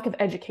lack of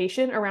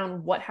education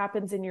around what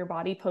happens in your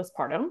body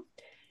postpartum.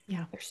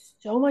 Yeah. There's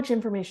so much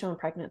information on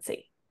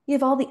pregnancy. You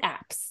have all the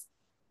apps.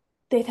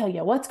 They tell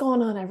you what's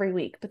going on every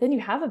week, but then you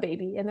have a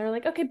baby and they're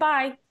like, okay,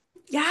 bye.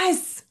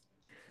 Yes.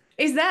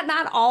 Is that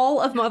not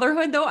all of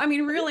motherhood though? I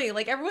mean, really,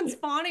 like everyone's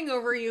fawning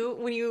over you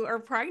when you are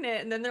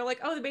pregnant and then they're like,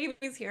 "Oh, the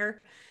baby's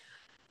here."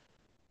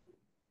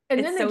 And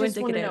It's then they so just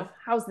want to indicative. know,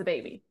 how's the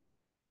baby?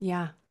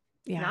 Yeah.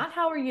 Yeah. Not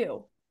how are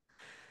you?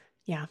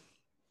 Yeah.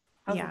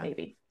 How's the Yeah.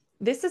 baby?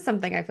 This is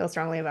something I feel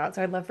strongly about,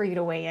 so I'd love for you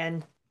to weigh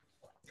in.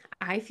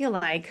 I feel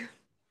like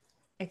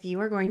if you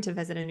are going to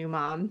visit a new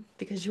mom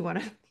because you want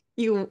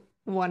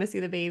to see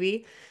the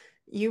baby,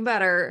 you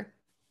better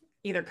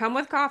either come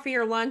with coffee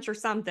or lunch or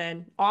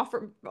something,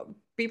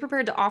 be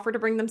prepared to offer to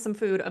bring them some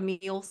food, a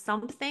meal,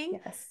 something.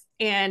 Yes.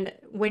 And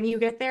when you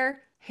get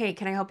there, hey,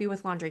 can I help you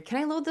with laundry? Can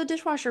I load the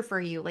dishwasher for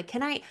you? Like,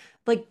 can I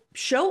like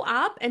show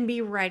up and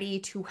be ready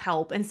to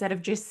help instead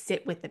of just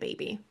sit with the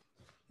baby?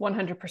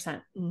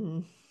 100%.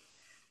 Mhm.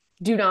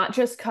 Do not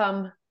just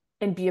come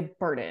and be a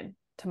burden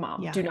to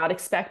mom. Yeah. Do not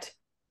expect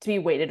to be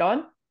waited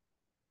on.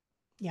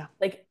 Yeah.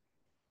 Like,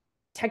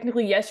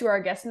 technically, yes, you are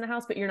a guest in the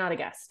house, but you're not a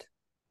guest.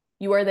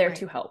 You are there Right.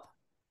 to help.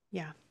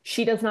 Yeah.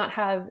 She does not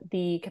have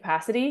the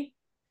capacity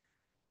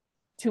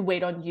to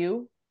wait on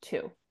you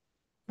too.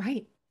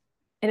 Right.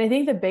 And I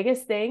think the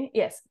biggest thing,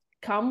 yes,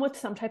 come with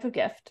some type of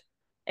gift.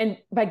 And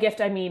by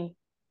gift, I mean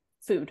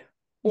food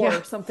Yeah.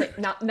 or something,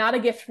 not a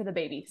gift for the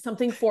baby,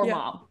 something for Yeah.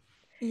 mom.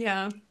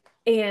 Yeah.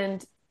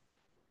 And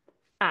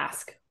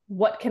ask,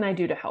 what can I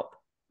do to help?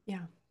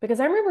 Yeah. Because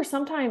I remember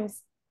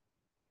sometimes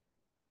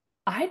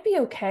I'd be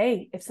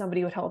okay if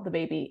somebody would help the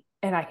baby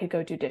and I could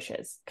go do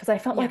dishes because I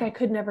felt like Yeah. I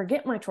could never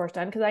get my chores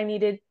done because I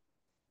needed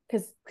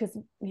because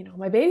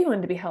my baby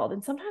wanted to be held,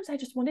 and sometimes I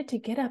just wanted to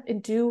get up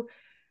and do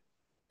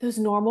those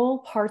normal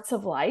parts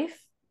of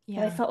life that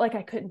I Yeah. felt like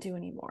I couldn't do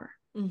anymore.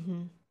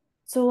 Hmm.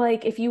 So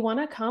like if you want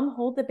to come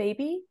hold the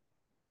baby,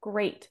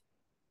 great.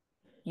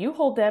 You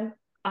hold them.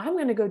 I'm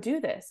going to go do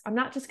this. I'm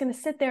not just going to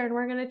sit there and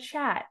we're going to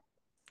chat.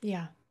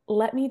 Yeah.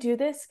 Let me do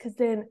this because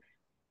then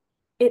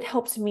it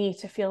helps me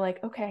to feel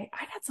like, okay,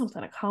 I got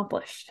something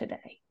accomplished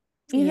today,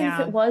 even if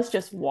it Yeah. was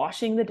just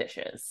washing the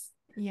dishes.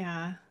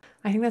 Yeah.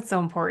 I think that's so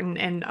important.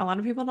 And a lot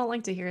of people don't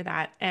like to hear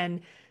that.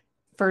 And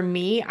for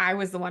me, I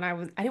didn't want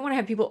to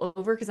have people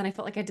over because then I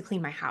felt like I had to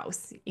clean my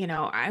house.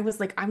 I was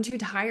like, I'm too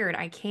tired.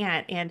 I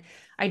can't. And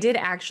I did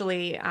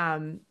actually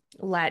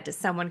let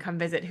someone come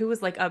visit who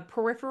was like a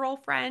peripheral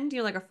friend,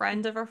 like a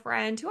friend of a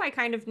friend who I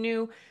kind of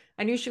knew.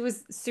 I knew she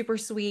was super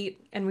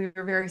sweet and we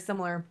were very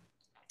similar.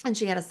 And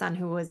she had a son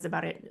who was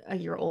about a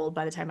year old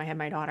by the time I had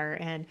my daughter.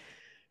 And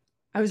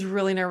I was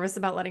really nervous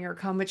about letting her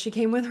come, but she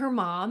came with her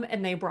mom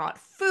and they brought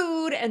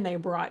food and they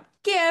brought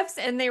gifts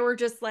and they were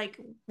just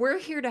like, we're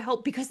here to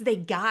help because they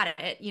got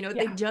it. They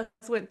Yeah. just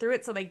went through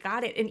it, so they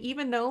got it. And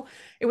even though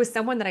it was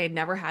someone that I had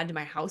never had to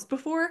my house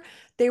before,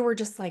 they were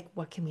just like,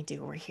 what can we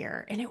do? We're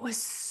here. And it was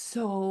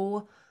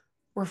so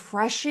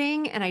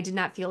refreshing. And I did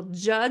not feel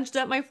judged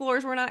that my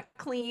floors were not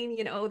clean.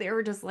 They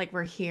were just like,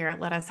 we're here.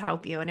 Let us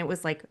help you. And it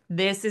was like,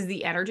 this is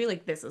the energy.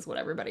 Like, this is what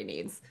everybody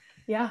needs.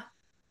 Yeah.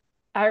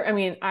 I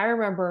mean, I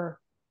remember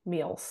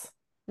meals.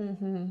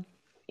 Hmm.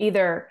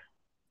 Either,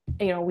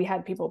 we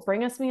had people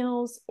bring us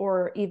meals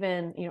or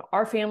even,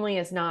 our family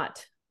does not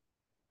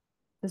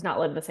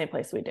live in the same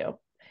place we do.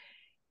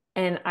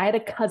 And I had a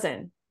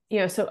cousin,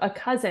 so a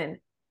cousin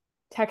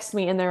texted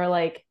me and they were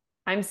like,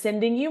 I'm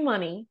sending you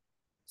money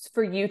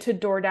for you to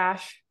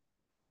DoorDash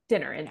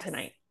dinner in Yes.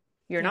 tonight.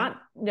 You're Yeah.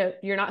 not, no,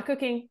 you're not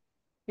cooking.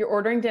 You're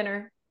ordering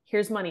dinner.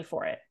 Here's money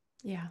for it.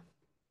 Yeah.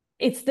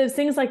 It's those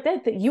things like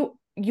that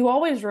you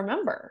always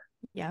remember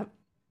Yep.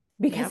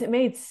 because Yep. it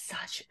made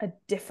such a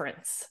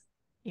difference.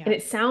 And Yep.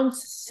 it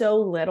sounds so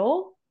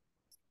little,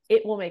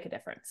 it will make a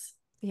difference.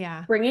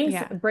 Yeah. Bringing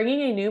Yeah.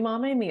 bringing a new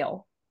mom a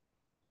meal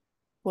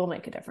will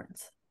make a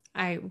difference.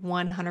 I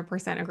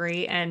 100%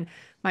 agree. And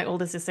my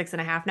oldest is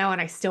 6.5 now,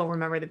 and I still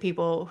remember the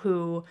people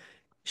who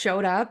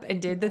showed up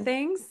and did the Mhm.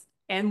 things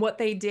and what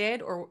they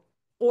did, or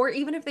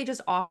even if they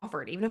just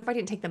offered, even if I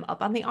didn't take them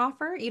up on the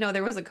offer.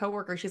 There was a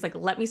coworker, she's like,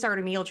 let me start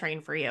a meal train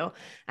for you.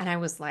 And I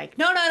was like,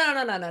 no, no, no,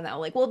 no, no, no, no.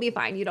 Like, we'll be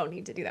fine. You don't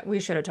need to do that. We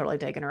should have totally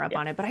taken her up Yeah.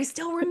 on it. But I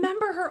still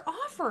remember her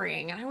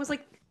offering. And I was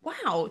like,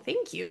 wow,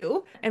 thank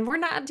you. And we're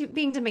not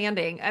being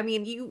demanding. I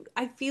mean,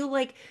 I feel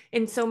like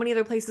in so many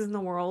other places in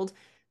the world,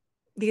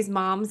 these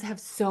moms have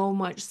so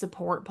much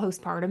support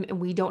postpartum and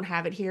we don't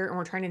have it here, and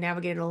we're trying to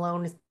navigate it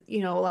alone, a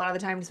lot of the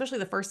time, especially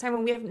the first time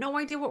when we have no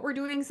idea what we're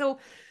doing. So,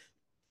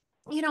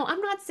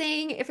 I'm not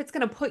saying if it's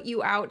going to put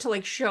you out to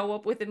like show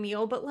up with a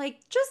meal, but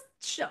like just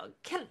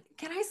can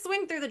I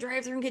swing through the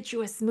drive-thru and get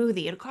you a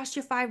smoothie? It'll cost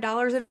you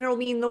 $5 and it'll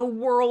mean the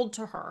world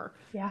to her.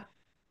 Yeah.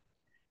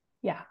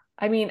 Yeah.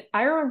 I mean,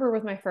 I remember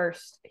with my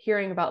first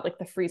hearing about like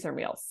the freezer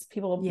meals,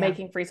 people Yeah.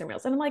 making freezer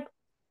meals. And I'm like,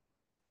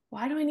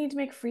 why do I need to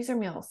make freezer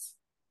meals?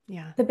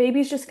 Yeah. The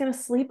baby's just going to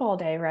sleep all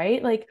day,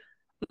 right? Like,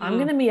 I'm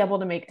going Mm. to be able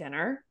to make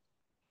dinner.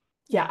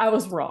 Yeah, Yeah. I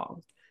was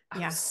wrong. I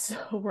was Yeah.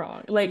 so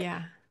wrong. Like,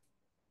 Yeah.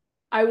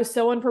 I was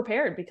so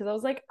unprepared because I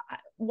was like,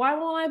 why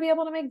won't I be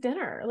able to make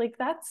dinner? Like,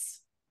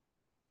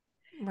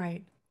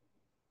 Right.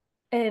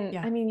 and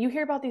Yeah. I mean, you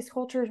hear about these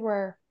cultures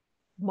where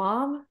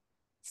mom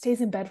stays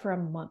in bed for a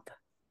month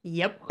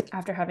Yep.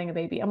 after having a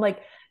baby. I'm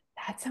like,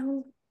 that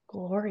sounds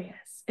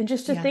glorious. And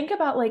just to Yeah. think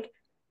about like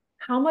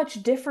how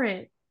much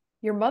different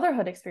your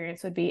motherhood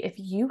experience would be if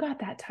you got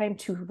that time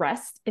to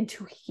rest and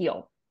to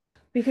heal,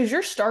 because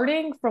you're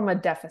starting from a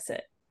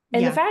deficit.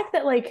 And the Yeah. fact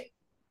that like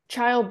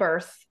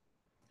childbirth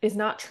is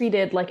not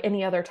treated like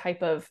any other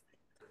type of,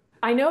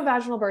 I know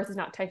vaginal birth is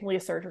not technically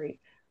a surgery,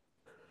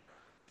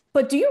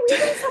 but do you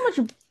realize how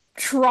much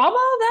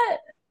trauma that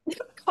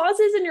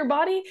causes in your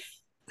body?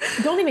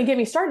 Don't even get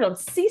me started on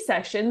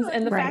C-sections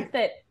and the Right. fact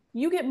that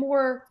you get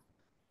more,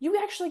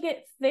 you actually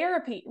get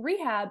therapy,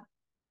 rehab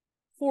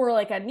for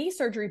like a knee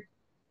surgery,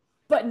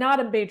 but not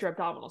a major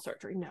abdominal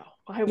surgery. No,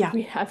 why would Yeah.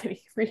 we have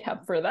any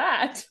rehab for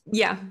that?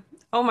 Yeah.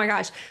 Oh my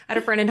gosh. I had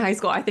a friend in high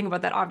school, I think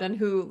about that often,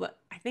 who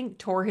I think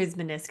tore his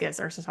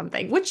meniscus or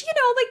something, which,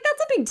 like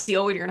that's a big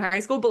deal when you're in high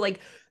school, but like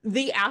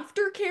the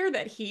aftercare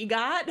that he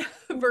got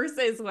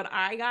versus what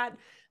I got,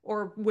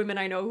 or women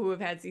I know who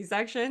have had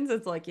C-sections,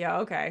 it's like, yeah,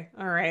 okay.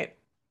 All right.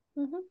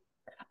 Mm-hmm.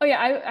 Oh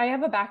yeah, I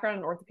have a background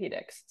in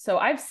orthopedics, so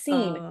I've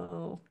seen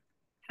Oh,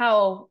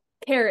 how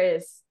care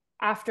is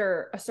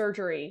after a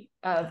surgery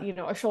of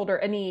yeah. a shoulder,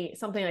 a knee,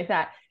 something like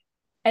that,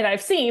 and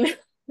I've seen Yeah.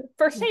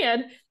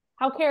 firsthand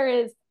how care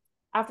is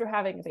after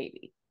having a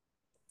baby.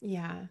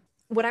 Yeah.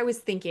 What I was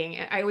thinking,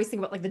 I always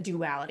think about like the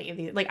duality of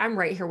these. Like, I'm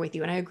right here with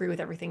you, and I agree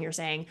with everything you're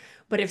saying.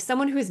 But if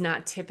someone who's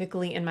not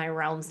typically in my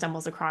realm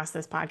stumbles across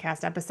this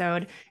podcast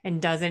episode and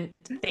doesn't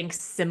think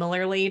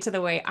similarly to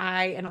the way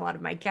I and a lot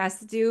of my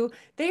guests do,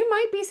 they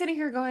might be sitting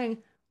here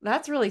going,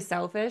 "That's really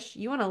selfish.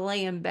 You want to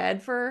lay in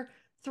bed for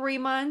 3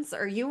 months,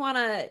 or you want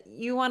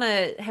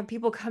to have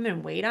people come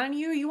and wait on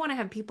you. You want to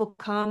have people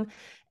come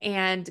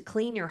and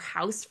clean your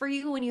house for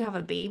you when you have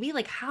a baby.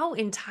 Like, how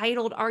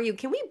entitled are you?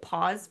 Can we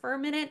pause for a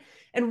minute?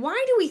 And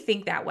why do we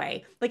think that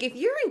way? Like, if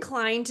you're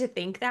inclined to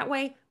think that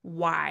way,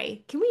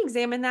 why? Can we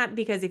examine that?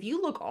 Because if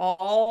you look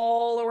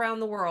all around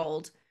the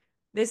world,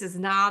 this is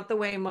not the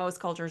way most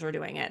cultures are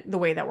doing it, the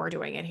way that we're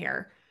doing it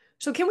here.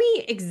 So, can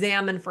we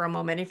examine for a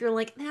moment if you're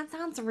like, that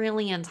sounds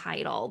really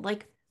entitled?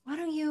 Like, why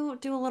don't you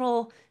do a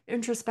little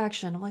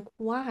introspection? I'm like,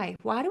 why?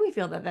 Why do we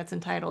feel that that's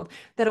entitled?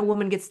 That a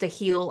woman gets to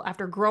heal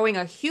after growing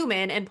a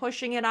human and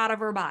pushing it out of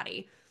her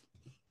body?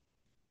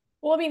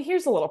 Well, I mean,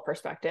 here's a little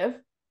perspective.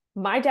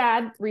 My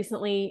dad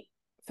recently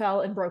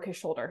fell and broke his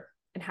shoulder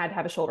and had to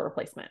have a shoulder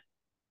replacement.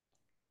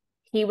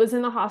 He was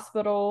in the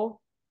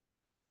hospital.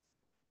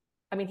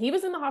 I mean, he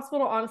was in the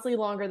hospital honestly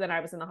longer than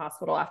I was in the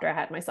hospital after I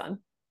had my son.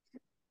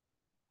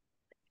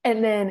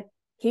 And then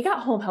he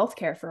got home health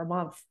care for a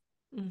month.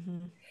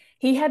 Hmm.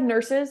 He had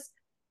nurses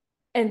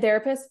and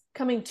therapists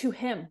coming to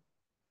him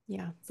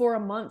Yeah. for a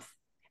month.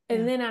 And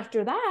Yeah. then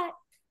after that,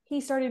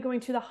 he started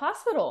going to the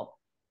hospital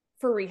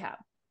for rehab.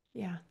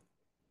 Yeah.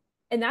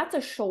 And that's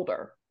a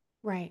shoulder.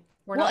 Right.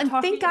 We're Well, not and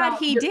thank talking God about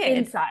he your did.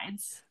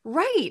 insides.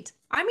 Right.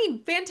 I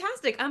mean,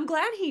 fantastic. I'm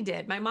glad he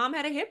did. My mom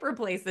had a hip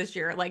replaced this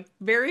year. Like,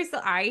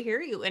 I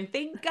hear you. And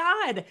thank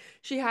God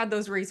she had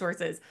those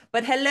resources.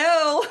 But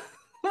hello,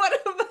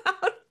 what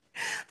about the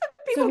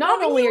So people not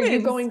growing only are you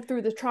humans? going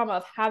through the trauma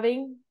of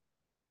having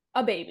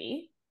a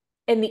baby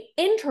and the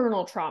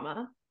internal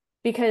trauma,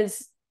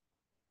 because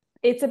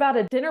it's about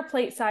a dinner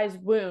plate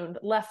sized wound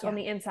left on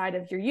Yeah. the inside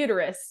of your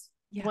uterus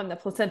Yeah. when the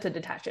placenta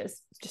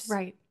detaches. Just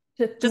Right.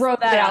 to Just, throw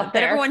that yeah, out that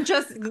there. everyone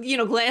just,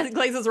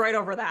 glazes right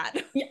over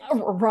that. Yeah,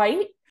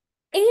 right.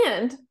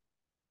 And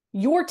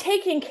you're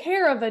taking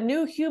care of a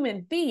new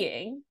human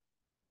being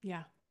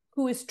Yeah.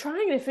 who is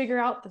trying to figure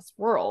out this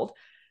world.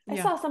 I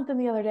Yeah. saw something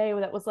the other day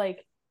that was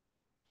like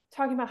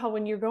talking about how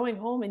when you're going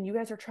home and you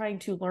guys are trying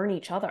to learn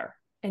each other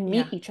and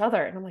Yeah. meet each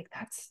other. And I'm like,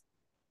 that's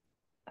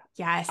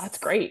Yes.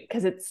 great,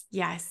 because it's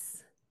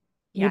Yes.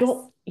 you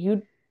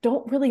Yes.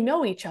 don't really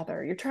know each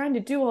other. You're trying to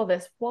do all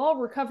this while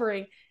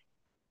recovering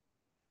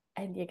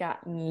and you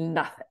got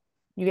nothing.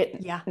 You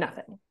get Yeah.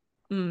 nothing.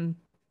 Mm.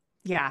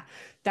 Yeah,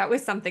 that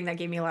was something that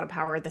gave me a lot of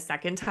power the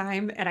second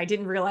time. And I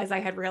didn't realize I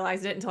had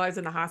realized it until I was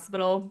in the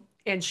hospital.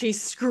 And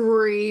she's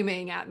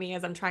screaming at me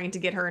as I'm trying to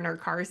get her in her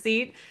car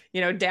seat.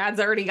 Dad's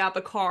already got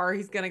the car.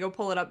 He's going to go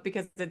pull it up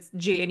because it's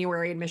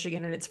January in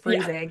Michigan and it's Yeah.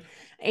 freezing.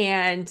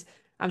 And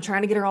I'm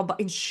trying to get her all,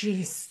 and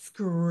she's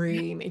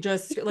screaming.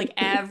 Just like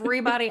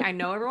everybody, I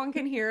know everyone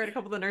can hear it. A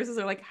couple of the nurses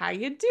are like, "How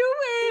you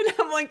doing?"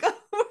 I'm like, "Oh,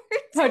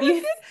 we're How do doing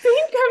you it."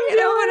 think I'm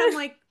And I'm doing?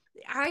 like,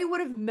 I would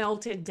have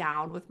melted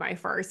down with my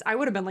first. I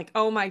would have been like,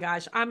 oh my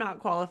gosh, I'm not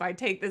qualified.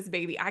 Take this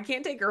baby. I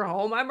can't take her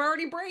home. I'm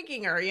already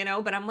breaking her.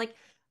 But I'm like,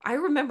 I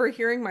remember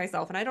hearing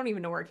myself, and I don't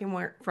even know where it came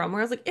from,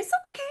 where I was like, it's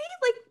okay.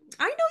 Like,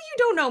 I know you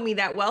don't know me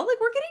that well. Like,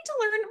 we're getting to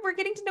learn, we're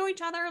getting to know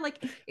each other.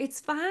 Like, it's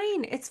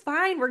fine. It's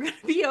fine. We're going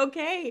to be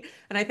okay.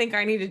 And I think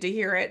I needed to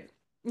hear it.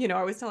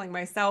 I was telling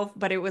myself,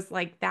 but it was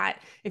like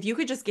that. If you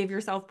could just give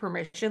yourself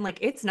permission, like,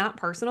 it's not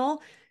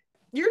personal.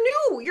 You're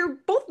new. You're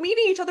both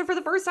meeting each other for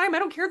the first time. I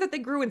don't care that they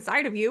grew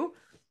inside of you.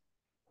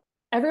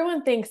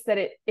 Everyone thinks that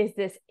it is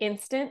this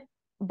instant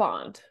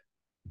bond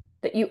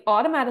that you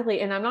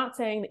automatically, and I'm not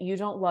saying that you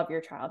don't love your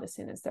child as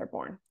soon as they're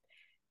born,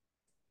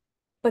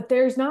 but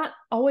there's not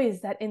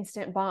always that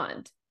instant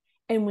bond.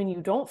 And when you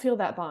don't feel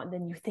that bond,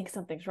 then you think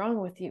something's wrong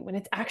with you when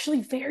it's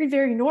actually very,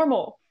 very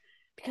normal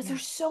because Yeah.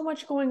 there's so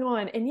much going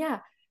on. And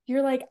yeah,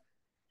 you're like,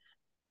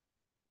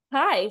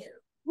 hi,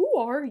 who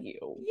are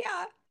you?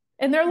 Yeah.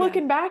 And they're Yeah.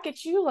 looking back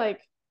at you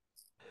like,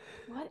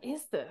 what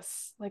is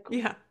this? Like,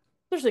 Yeah.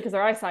 especially because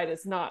their eyesight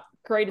is not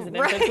great as an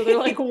infant. So they're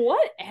like, Right.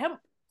 what am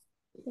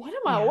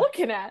I Yeah.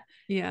 looking at?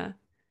 Yeah.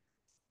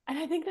 And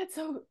I think that's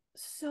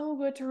so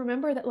good to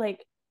remember that,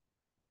 like,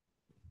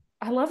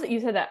 I love that you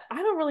said that. I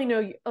don't really know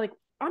you. Like,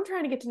 I'm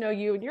trying to get to know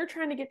you and you're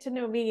trying to get to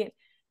know me. And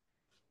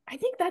I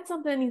think that's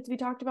something that needs to be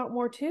talked about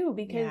more too,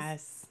 because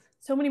Yes.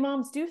 so many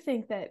moms do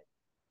think that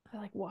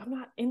they're like, well, I'm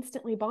not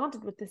instantly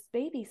bonded with this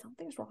baby.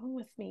 Something's wrong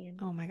with me. And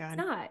Oh my it's God.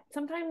 not.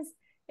 Sometimes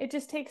it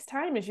just takes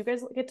time as you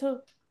guys get to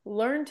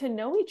learn to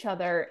know each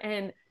other.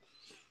 And,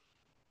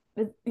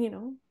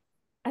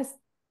 as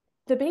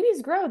the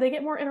babies grow, they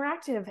get more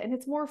interactive and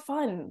it's more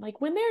fun.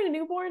 Like when they're a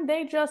newborn,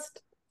 they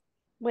just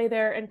lay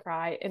there and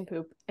cry and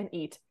poop and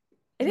eat.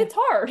 And Yeah. it's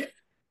hard.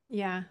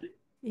 Yeah.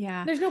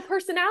 Yeah. There's no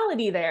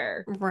personality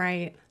there.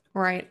 Right.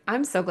 Right.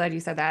 I'm so glad you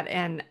said that.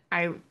 And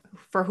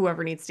for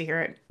whoever needs to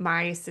hear it,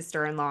 my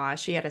sister-in-law,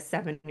 she had a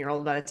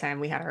 7-year-old by the time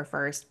we had our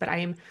first, but I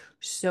am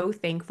so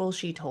thankful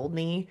she told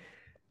me,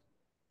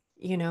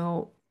 you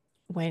know,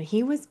 when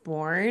he was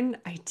born,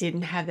 I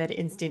didn't have that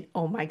instant,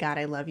 oh my God,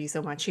 I love you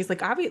so much. She's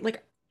like, obviously,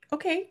 like,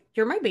 okay,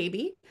 you're my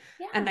baby.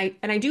 And Yeah.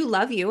 I do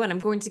love you and I'm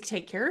going to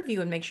take care of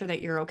you and make sure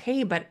that you're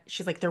okay. But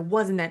she's like, there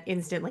wasn't that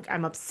instant, like,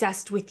 I'm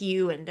obsessed with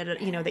you and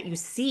that you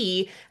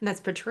see and that's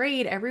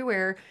portrayed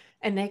everywhere.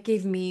 And that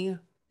gave me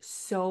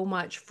so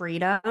much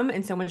freedom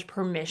and so much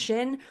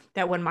permission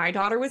that when my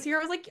daughter was here,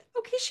 I was like,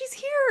 okay, she's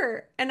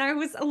here. And I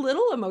was a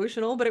little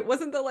emotional, but it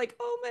wasn't the like,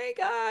 oh my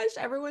gosh,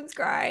 everyone's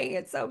crying.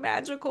 It's so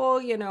magical.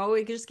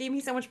 It just gave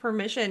me so much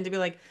permission to be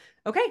like,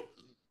 okay,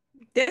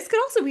 this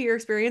could also be your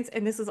experience.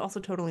 And this is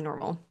also totally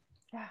normal.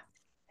 Yeah.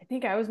 I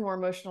think I was more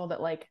emotional that,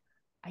 like,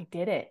 I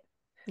did it.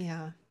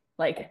 Yeah.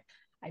 Like,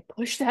 I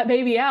pushed that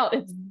baby out.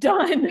 It's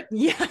done.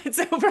 Yeah, it's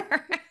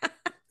over.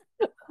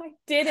 I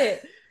did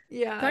it. So I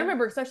Yeah.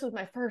 remember, especially with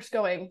my first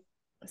going,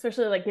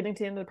 especially like getting to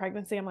the end of the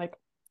pregnancy, I'm like,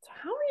 so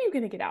how are you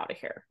going to get out of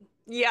here?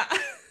 Yeah.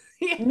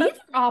 Yeah. Neither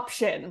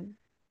option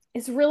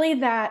is really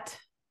that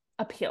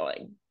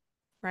appealing.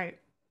 Right.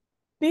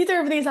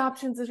 Neither of these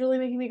options is really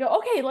making me go,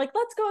 okay, like,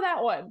 let's go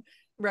that one.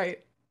 Right.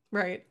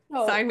 Right.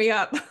 So, Sign me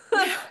up.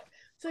 yeah.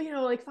 So,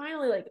 like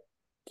finally, like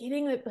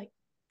getting the, like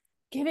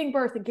giving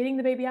birth and getting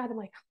the baby out, I'm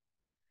like,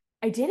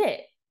 I did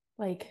it.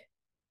 Like,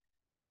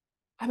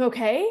 I'm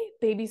okay.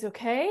 Baby's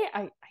okay.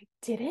 I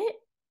did it.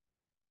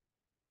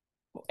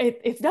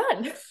 It's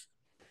done.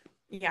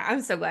 Yeah,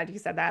 I'm so glad you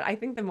said that. I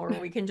think the more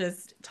we can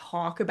just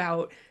talk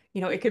about,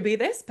 it could be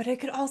this, but it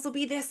could also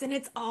be this, and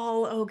it's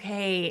all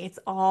okay. It's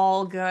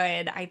all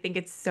good. I think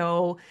it's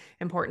so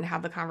important to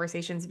have the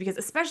conversations because,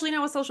 especially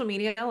now with social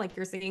media, like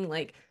you're saying,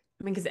 like,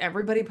 I mean, because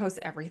everybody posts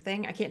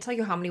everything. I can't tell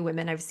you how many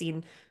women I've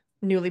seen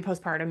newly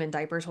postpartum in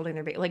diapers holding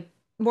their baby. Like,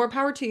 more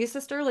power to you,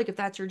 sister. Like, if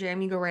that's your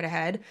jam, you go right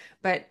ahead.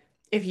 But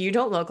if you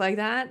don't look like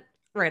that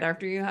right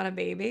after you had a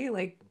baby,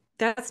 like,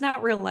 that's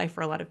not real life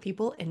for a lot of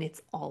people, and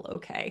it's all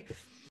okay.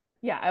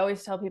 Yeah, I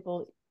always tell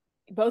people,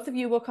 both of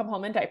you will come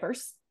home in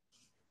diapers,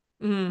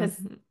 because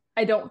Mm,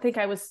 I don't think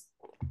I was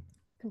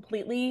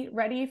completely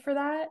ready for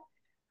that.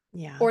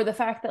 yeah, Or the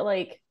fact that,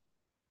 like,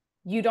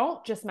 you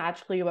don't just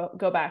magically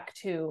go back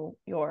to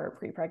your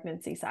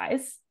pre-pregnancy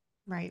size.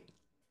 right.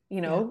 You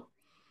Yeah, know,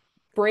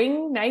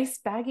 bring nice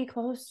baggy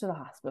clothes to the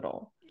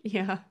hospital.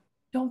 yeah,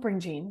 Don't bring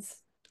jeans.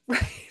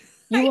 right.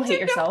 You I will hate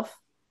did know. yourself.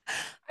 I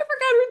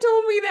forgot who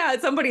told me that.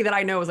 Somebody that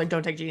I know was like,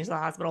 "Don't take jeans to the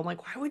hospital." I'm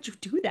like, "Why would you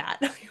do that?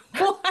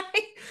 Why?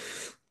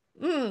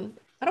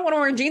 I don't want to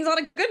wear jeans on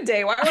a good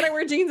day. Why would I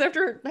wear jeans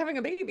after having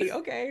a baby?"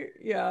 Okay,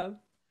 yeah.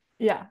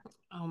 Yeah.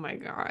 Oh my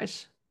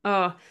gosh.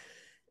 Oh,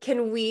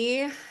 can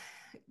we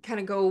kind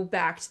of go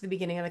back to the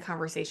beginning of the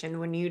conversation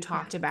when you Yeah.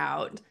 talked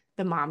about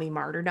the mommy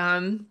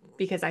martyrdom?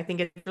 Because I think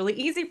it's really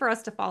easy for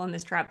us to fall in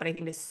this trap, but I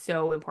think it's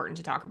so important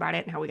to talk about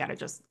it and how we got to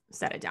just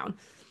set it down.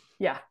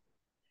 Yeah.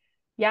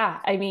 Yeah.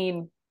 I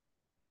mean,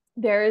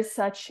 there is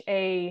such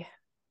a,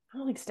 I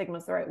don't think stigma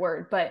is the right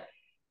word, but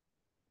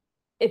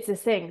it's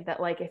this thing that,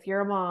 like, if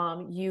you're a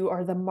mom, you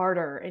are the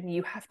martyr and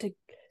you have to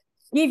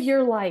give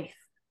your life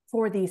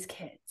for these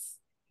kids.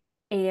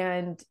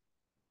 And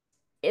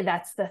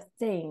that's the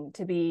thing,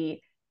 to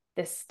be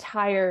this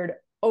tired,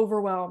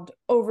 overwhelmed,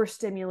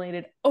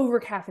 overstimulated,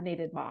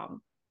 overcaffeinated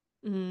mom.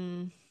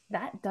 Mm,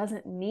 That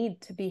doesn't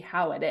need to be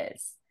how it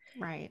is.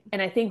 right.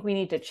 And I think we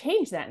need to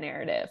change that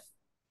narrative.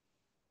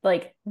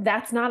 Like,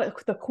 that's not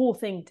the cool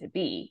thing to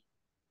be.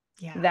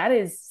 Yeah. That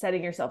is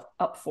setting yourself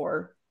up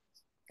for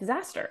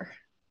disaster,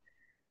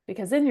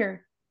 because then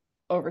you're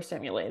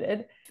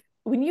overstimulated.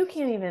 When you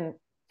can't even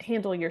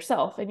handle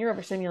yourself and you're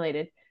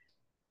overstimulated,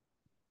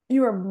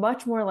 you are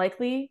much more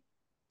likely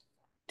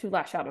to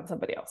lash out on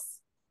somebody else,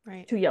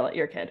 Right. to yell at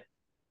your kid,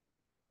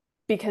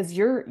 because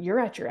you're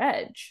at your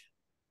edge.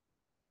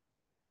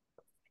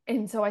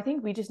 And so I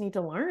think we just need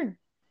to learn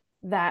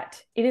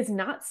that it is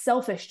not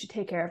selfish to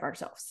take care of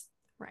ourselves,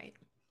 Right.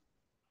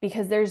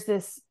 because there's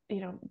this,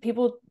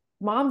 people,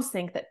 moms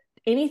think that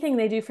anything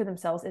they do for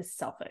themselves is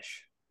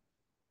selfish.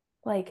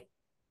 Like,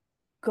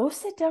 go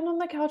sit down on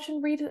the couch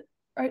and read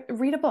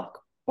read a book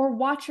or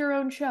watch your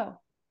own show.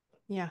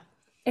 Yeah.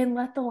 And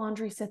let the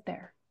laundry sit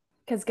there.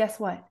 Because guess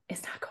what?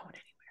 It's not going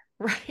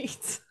anywhere.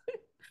 Right.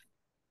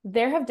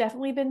 There have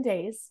definitely been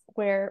days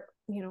where,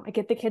 I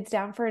get the kids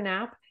down for a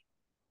nap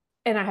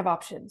and I have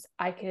options.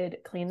 I could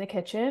clean the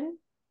kitchen,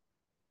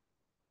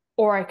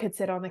 or I could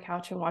sit on the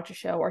couch and watch a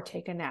show or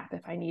take a nap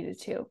if I needed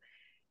to.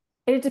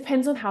 It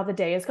depends on how the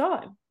day is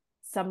gone.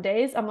 Some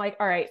days I'm like,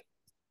 all right,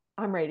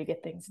 I'm ready to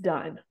get things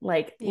done.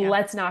 Like,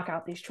 let's knock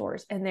out these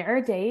chores. And there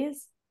are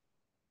days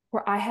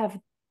where I have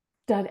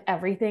done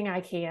everything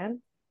I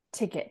can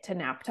to get to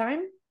nap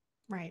time.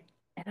 Right.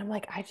 And I'm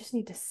like, I just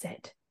need to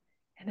sit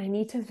and I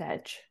need to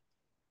veg.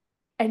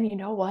 And you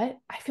know what?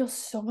 I feel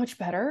so much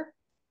better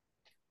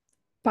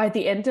by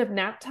the end of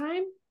nap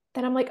time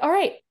that I'm like, all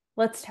right,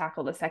 let's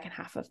tackle the second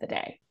half of the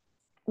day.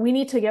 We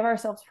need to give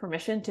ourselves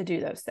permission to do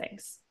those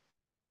things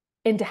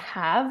and to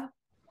have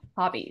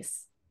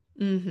hobbies,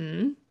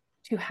 to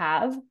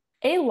have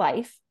a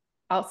life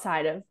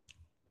outside of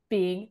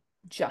being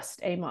just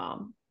a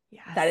mom.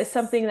 Yes. That is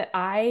something that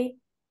I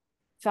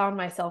found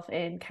myself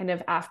in kind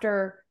of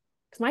after,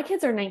 because my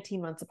kids are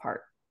 19 months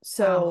apart.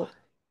 So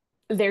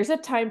there's a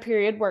time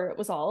period where it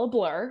was all a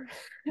blur.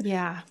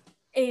 Yeah.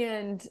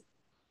 And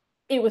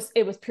it was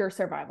pure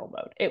survival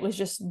mode. It was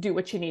just do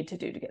what you need to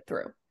do to get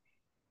through.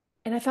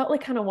 And I felt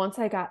like kind of once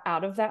I got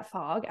out of that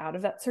fog, out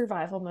of that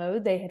survival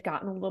mode, they had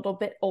gotten a little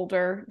bit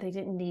older. They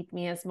didn't need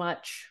me as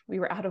much. We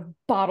were out of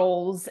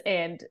bottles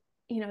and,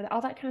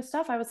 all that kind of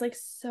stuff. I was like,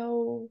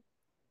 so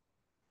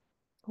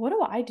what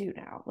do I do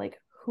now? Like,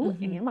 who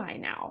am I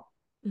now?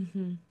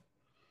 And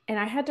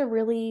I had to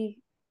really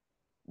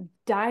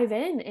dive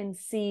in and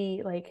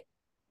see, like,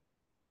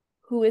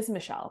 who is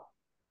Michelle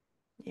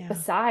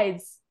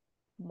besides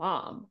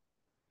mom?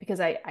 Because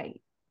I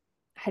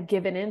had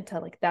given into,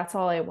 like, that's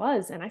all I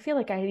was. And I feel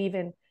like I had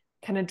even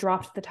kind of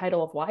dropped the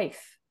title of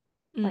wife.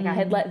 Like I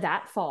had let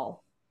that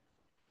fall.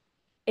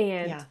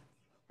 And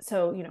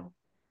so,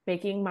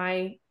 making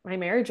my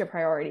marriage a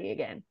priority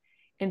again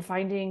and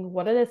finding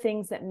what are the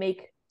things that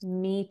make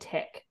me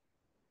tick.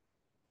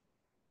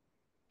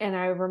 And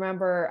I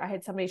remember I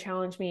had somebody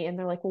challenge me and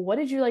they're like, well, what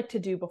did you like to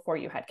do before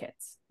you had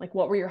kids? Like,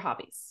 what were your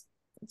hobbies?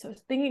 And so I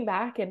was thinking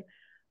back, and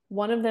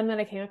one of them that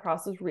I came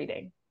across was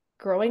reading.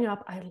 Growing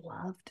up, I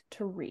loved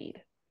to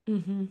read.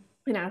 And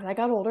as I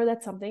got older,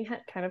 that's something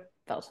that kind of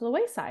fell to the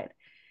wayside.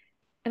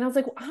 And I was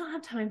like, well, I don't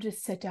have time to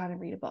sit down and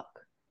read a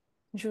book.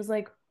 And she was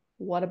like,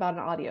 what about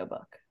an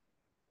audiobook?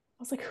 I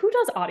was like, who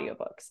does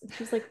audiobooks? And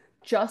she was like,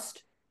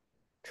 just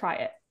try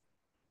it.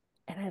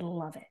 And I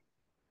love it.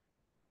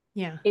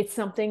 Yeah. It's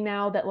something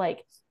now that, like,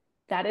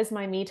 that is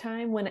my me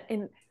time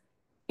and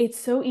it's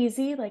so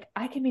easy. Like,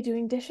 I can be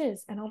doing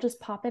dishes and I'll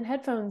just pop in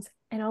headphones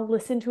and I'll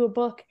listen to a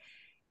book,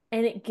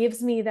 and it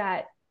gives me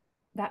that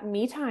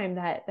me time,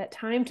 that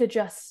time to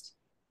just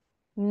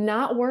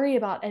not worry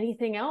about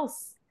anything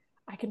else.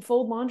 I can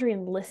fold laundry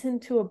and listen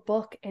to a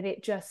book, and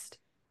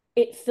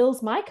it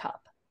fills my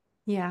cup.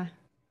 Yeah.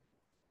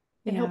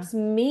 It helps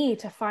me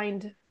to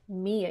find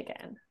me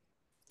again.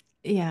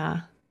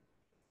 Yeah.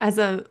 As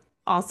a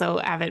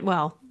also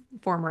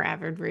former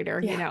avid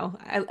reader,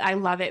 I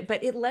love it,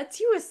 but it lets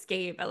you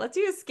escape. It lets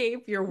you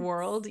escape your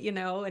world,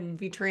 and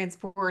be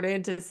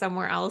transported to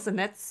somewhere else. And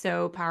that's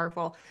so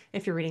powerful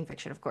if you're reading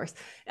fiction, of course.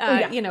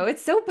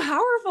 It's so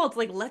powerful to,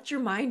 like, let your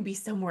mind be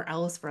somewhere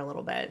else for a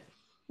little bit.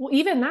 Well,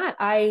 even that,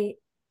 I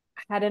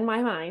had in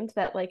my mind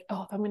that, like,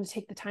 oh, if I'm going to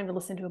take the time to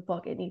listen to a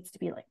book, it needs to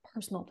be like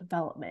personal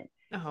development.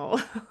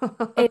 Oh.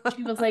 And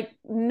she was like,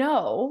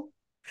 no.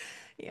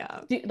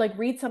 Yeah.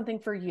 Read something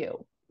for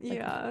you. Like,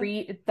 yeah.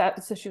 read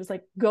that. So she was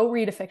like, go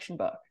read a fiction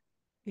book.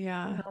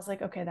 Yeah. And I was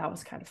like, okay, that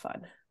was kind of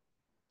fun.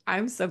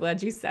 I'm so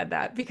glad you said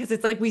that, because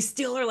it's like we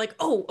still are like,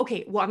 oh,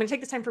 okay, well, I'm gonna take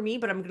this time for me,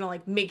 but I'm gonna,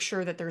 like, make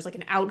sure that there's, like,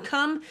 an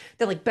outcome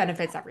that, like,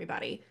 benefits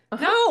everybody.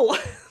 No.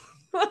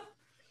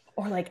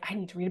 Or like, I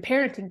need to read a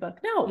parenting book.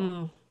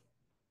 No.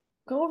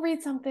 Go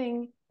read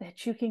something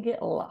that you can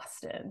get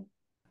lost in.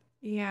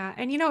 Yeah.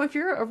 And if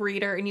you're a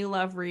reader and you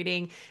love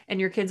reading and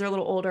your kids are a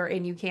little older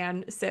and you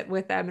can sit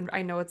with them, and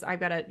I know I've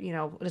got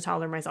a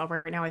toddler myself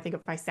right now. I think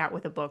if I sat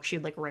with a book,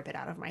 she'd, like, rip it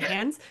out of my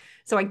hands.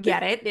 So I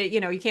get it.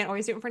 You can't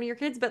always do it in front of your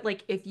kids, but,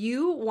 like, if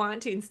you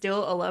want to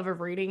instill a love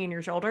of reading in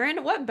your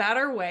children, what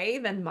better way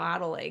than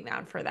modeling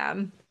that for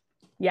them?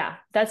 Yeah,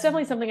 that's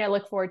definitely something I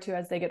look forward to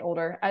as they get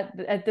older.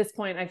 At this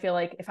point, I feel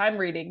like if I'm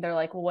reading, they're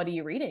like, well, what are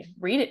you reading?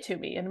 Read it to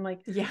me. And I'm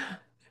like, yeah,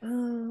 I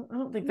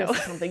don't think this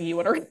is something you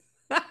would read.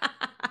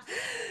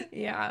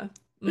 Yeah.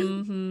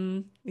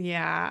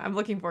 Yeah. I'm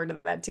looking forward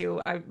to that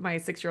too. My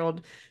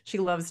 6-year-old, she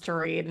loves to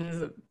read,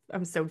 and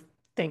I'm so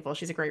thankful.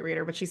 She's a great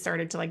reader, but she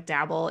started to, like,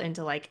 dabble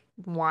into, like,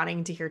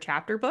 wanting to hear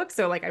chapter books.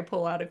 So, like, I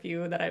pull out a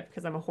few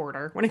because I'm a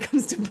hoarder when it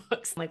comes to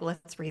books. I'm like,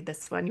 let's read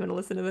this one. You want to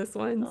listen to this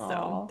one? Aww.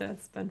 So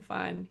that's been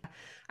fun.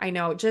 I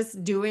know,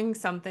 just doing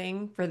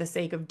something for the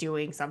sake of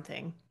doing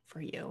something for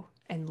you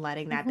and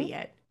letting that be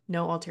it.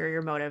 No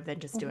ulterior motive than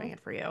just doing it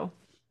for you.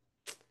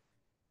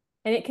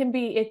 And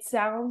it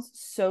sounds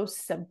so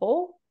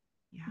simple,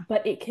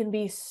 but it can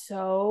be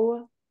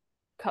so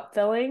cup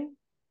filling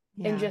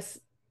and just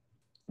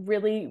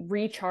really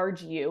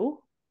recharge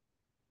you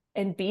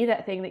and be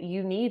that thing that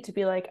you need to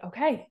be like,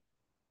 okay,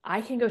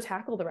 I can go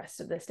tackle the rest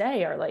of this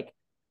day, or like,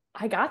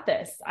 I got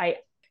this. I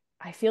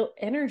feel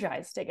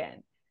energized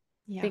again.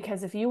 Yeah.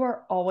 Because if you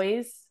are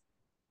always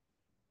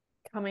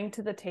coming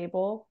to the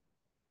table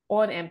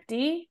on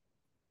empty,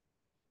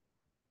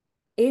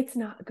 it's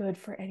not good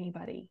for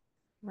anybody.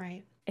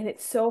 Right. And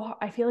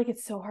I feel like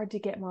it's so hard to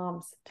get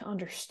moms to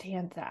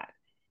understand that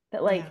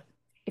like, Yeah.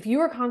 if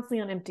you are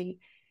constantly on empty,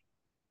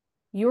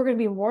 you're going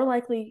to be more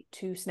likely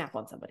to snap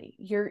on somebody.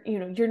 You're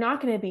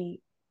not going to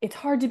be, it's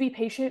hard to be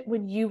patient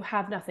when you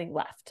have nothing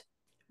left.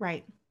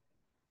 Right.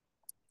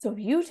 So if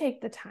you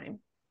take the time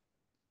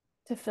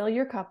to fill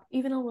your cup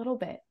even a little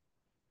bit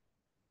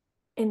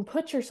and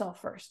put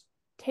yourself first,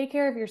 take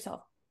care of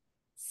yourself,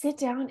 sit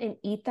down and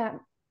eat that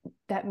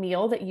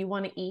meal that you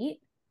want to eat,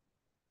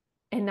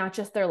 and not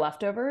just their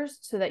leftovers,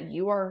 so that that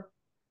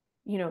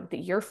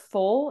you're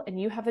full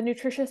and you have a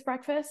nutritious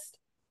breakfast.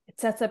 It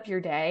sets up your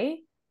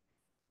day.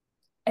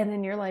 And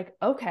then you're like,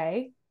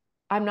 okay,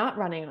 I'm not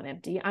running on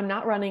empty. I'm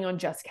not running on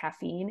just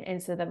caffeine.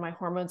 And so then my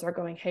hormones are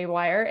going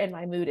haywire and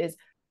my mood is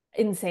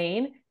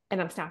insane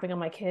and I'm snapping on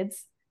my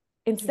kids.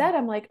 Instead,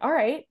 I'm like, all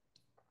right,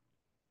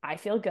 I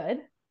feel good.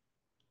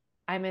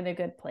 I'm in a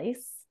good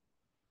place.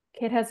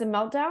 Kid has a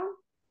meltdown.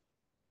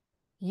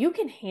 You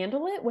can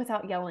handle it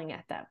without yelling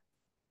at them.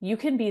 You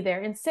can be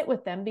there and sit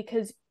with them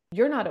because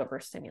you're not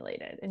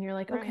overstimulated. And you're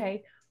like, Right.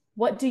 okay,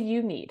 what do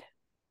you need?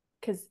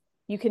 Because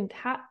you can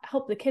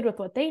help the kid with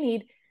what they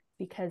need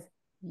because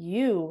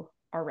you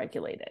are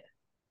regulated.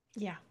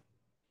 Yeah.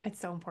 It's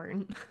so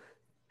important.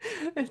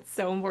 It's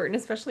so important,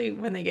 especially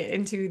when they get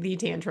into the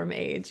tantrum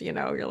age.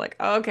 You're like,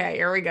 okay,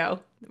 here we go.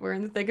 We're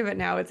in the thick of it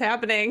now. It's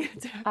happening.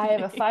 It's I have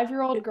a happening.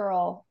 5-year-old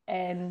girl,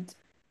 and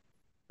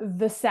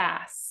the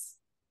sass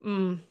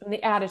Mm. and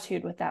the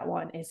attitude with that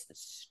one is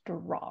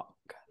strong.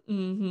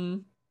 Mm-hmm.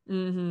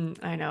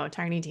 Mm-hmm. I know.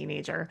 Tiny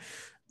teenager.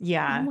 And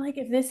I'm Yeah. like,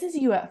 if this is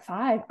you at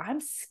 5,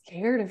 I'm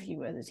scared of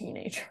you as a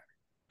teenager.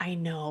 I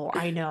know.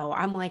 I know.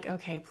 I'm like,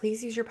 okay,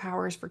 please use your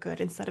powers for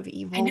good instead of I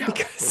evil know.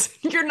 because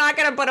you're not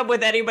going to put up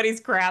with anybody's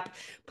crap.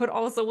 But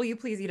also, will you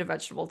please eat a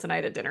vegetable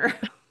tonight at dinner?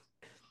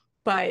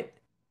 But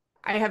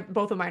I have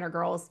both of mine are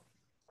girls.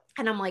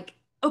 And I'm like,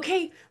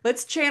 okay,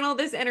 let's channel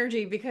this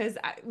energy because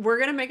we're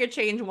gonna make a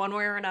change one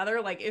way or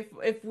another. Like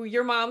if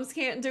your moms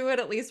can't do it,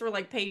 at least we're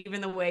like paving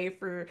the way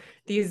for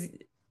these,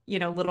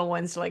 little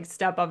ones to like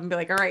step up and be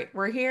like, all right,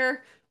 we're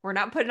here. We're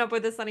not putting up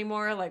with this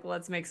anymore. Like,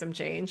 let's make some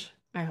change.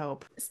 I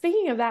hope.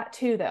 Speaking of that,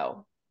 too,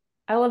 though,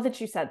 I love that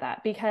you said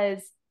that,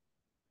 because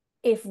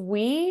if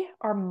we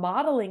are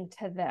modeling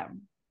to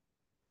them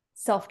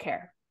self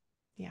care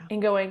Yeah.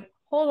 and going,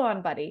 hold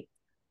on, buddy,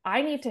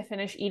 I need to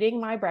finish eating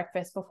my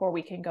breakfast before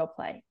we can go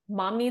play.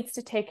 Mom needs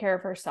to take care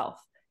of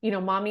herself.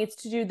 Mom needs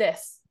to do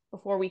this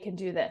before we can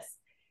do this.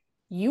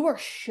 You are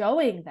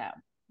showing them,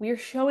 we are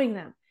showing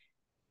them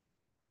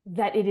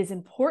that it is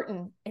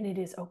important and it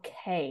is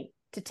okay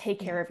to take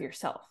care Yeah. of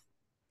yourself.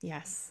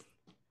 Yes.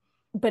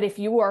 But if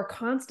you are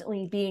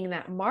constantly being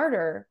that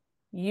martyr,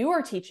 you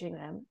are teaching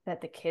them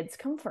that the kids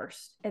come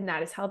first. And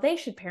that is how they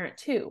should parent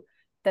too.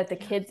 That the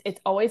Yeah. kids,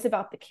 it's always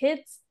about the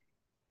kids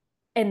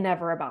and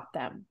never about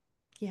them.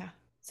 Yeah.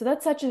 So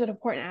that's such an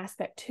important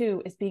aspect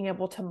too, is being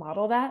able to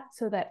model that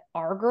so that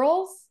our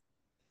girls,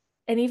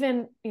 and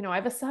even, I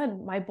have a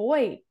son, my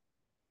boy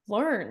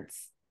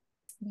learns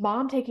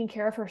mom taking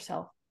care of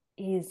herself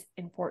is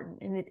important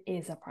and it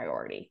is a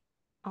priority.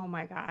 Oh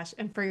my gosh.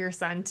 And for your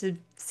son to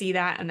see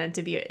that and then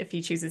to be, if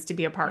he chooses to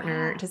be a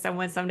partner Yeah. to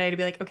someone someday, to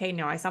be like, okay,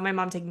 no, I saw my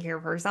mom taking care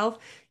of herself.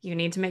 You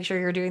need to make sure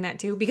you're doing that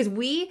too. Because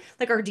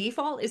our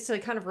default is to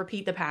kind of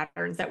repeat the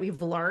patterns that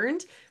we've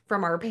learned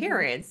from our Mm-hmm.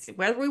 parents,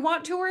 whether we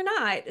want to or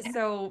not.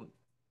 So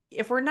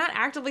if we're not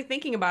actively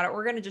thinking about it,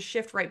 we're going to just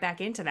shift right back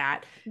into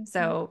that. Mm-hmm.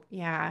 So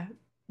yeah,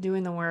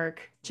 doing the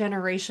work,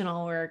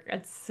 generational work.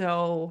 It's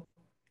so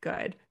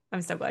good.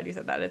 I'm so glad you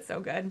said that. It's so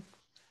good.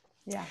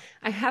 Yeah.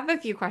 I have a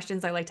few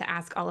questions I like to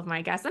ask all of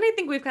my guests, and I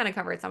think we've kind of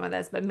covered some of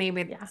this, but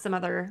maybe Yeah. some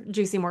other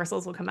juicy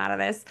morsels will come out of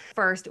this.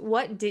 First,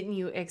 what didn't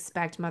you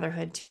expect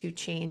motherhood to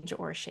change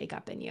or shake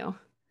up in you?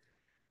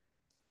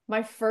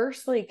 My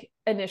first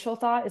initial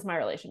thought is my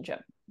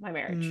relationship, my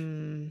marriage.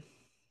 Mm,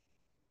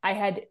 I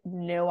had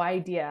no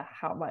idea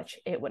how much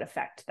it would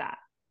affect that.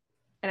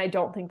 And I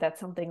don't think that's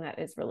something that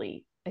is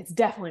really, it's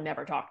definitely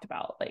never talked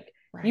about. Like,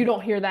 you right.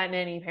 don't hear that in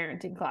any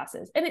parenting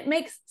classes. And it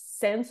makes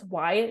sense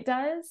why it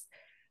does.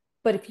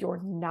 But if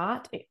you're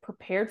not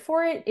prepared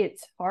for it,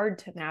 it's hard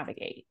to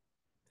navigate.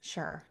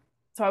 Sure.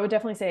 So I would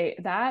definitely say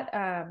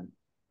that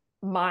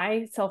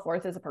my self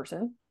worth as a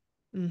person,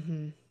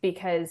 Mm-hmm.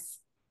 because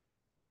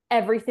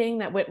everything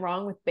that went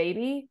wrong with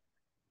baby,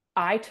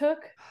 I took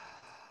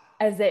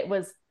as it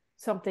was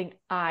something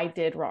I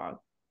did wrong. Oh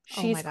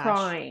my She's gosh.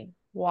 crying.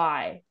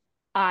 Why?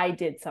 I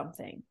did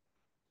something.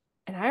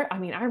 And I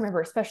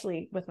remember,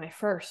 especially with my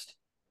first,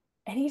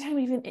 anytime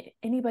even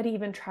anybody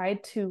even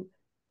tried to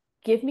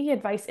give me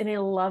advice in a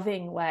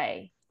loving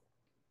way,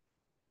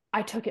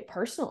 I took it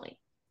personally.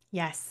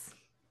 Yes,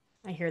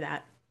 I hear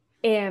that.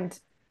 And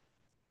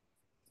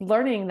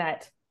learning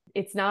that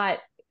it's not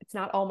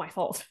all my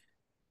fault.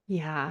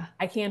 Yeah.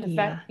 I can't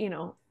Yeah.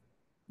 affect,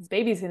 this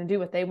baby's going to do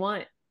what they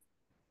want,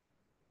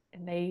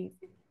 and they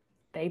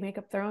make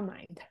up their own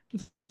mind.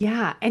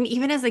 Yeah. And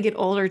even as I get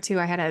older too,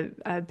 I had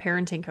a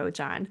parenting coach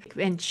on,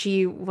 and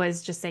she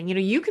was just saying,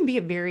 you can be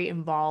a very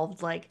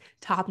involved, like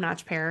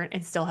top-notch parent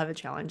and still have a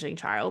challenging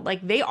child.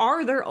 Like they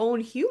are their own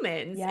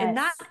humans, and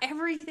not Yes.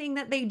 everything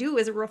that they do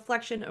is a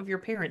reflection of your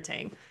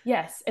parenting.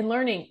 Yes, and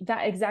learning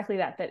that exactly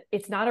that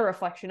it's not a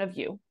reflection of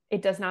you.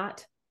 It does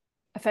not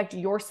affect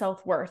your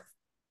self-worth.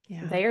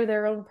 Yeah. They are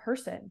their own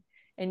person,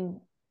 and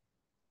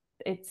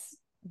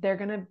they're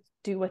going to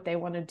do what they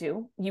want to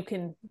do. You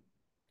can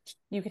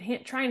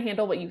try and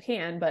handle what you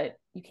can, but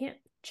you can't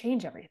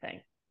change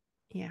everything.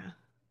 Yeah.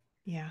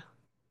 Yeah.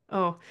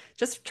 Oh,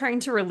 just trying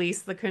to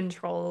release the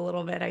control a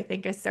little bit, I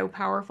think is so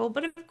powerful.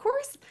 But of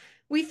course,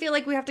 we feel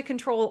like we have to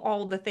control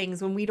all the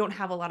things when we don't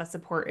have a lot of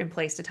support in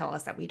place to tell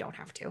us that we don't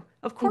have to.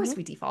 Of course, Mm-hmm.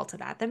 we default to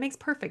that. That makes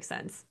perfect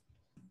sense.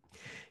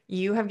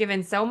 You have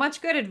given so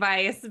much good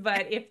advice,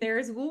 but if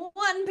there's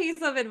one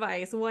piece of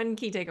advice, one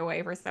key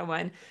takeaway for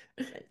someone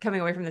coming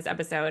away from this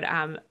episode,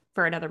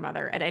 for another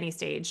mother at any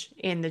stage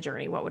in the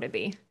journey, what would it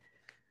be?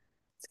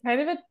 It's kind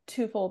of a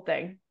twofold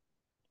thing.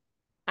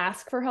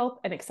 Ask for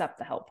help and accept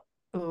the help.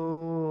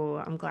 Oh,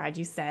 I'm glad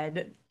you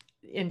said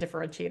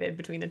indifferentiated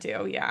between the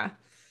two. Yeah.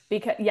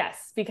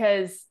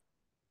 Because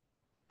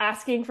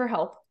asking for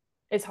help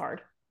is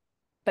hard,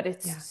 but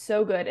it's Yeah.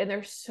 so good. And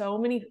there's so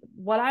many,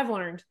 what I've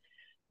learned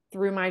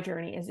through my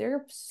journey is there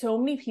are so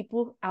many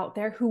people out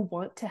there who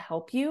want to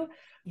help you,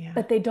 Yeah.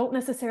 but they don't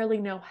necessarily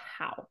know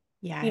how,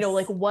 like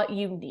Yes. what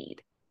you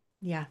need.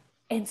 Yeah.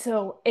 And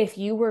so if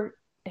you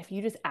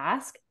just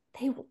ask,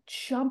 they will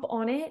jump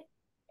on it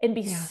and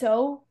be Yeah.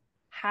 so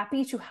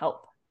happy to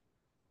help.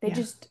 They Yeah.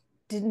 just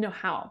didn't know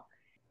how.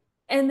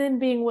 And then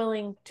being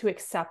willing to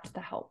accept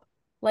the help.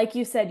 Like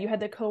you said, you had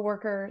the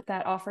coworker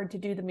that offered to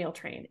do the meal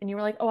train, and you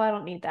were like, "Oh, I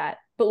don't need that."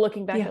 But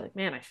looking back, Yeah. you're like,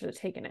 "Man, I should have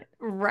taken it."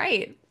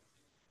 Right.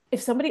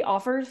 If somebody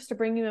offers to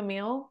bring you a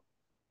meal,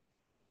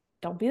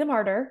 don't be the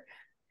martyr.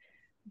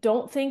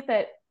 Don't think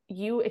that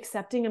you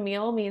accepting a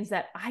meal means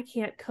that I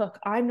can't cook.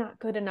 I'm not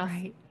good enough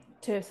Right.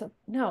 to.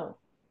 No,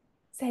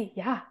 say,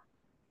 "Yeah,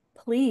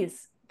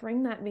 please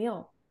bring that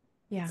meal."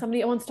 Yeah.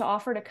 Somebody wants to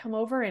offer to come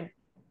over and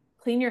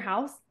clean your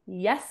house.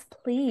 Yes,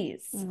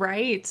 please.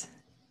 Right.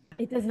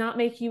 It does not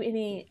make you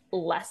any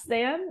less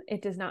than.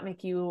 It does not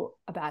make you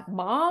a bad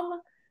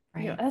mom.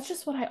 Right. That's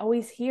just what I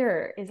always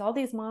hear is all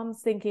these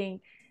moms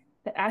thinking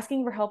that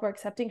asking for help or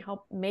accepting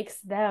help makes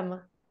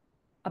them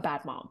a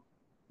bad mom,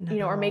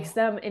 or makes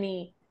No. them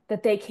any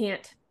that they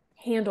can't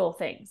handle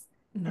things.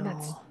 And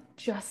that's No.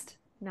 just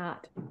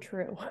not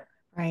true.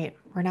 Right.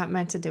 We're not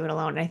meant to do it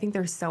alone. And I think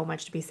there's so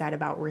much to be said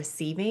about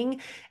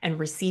receiving and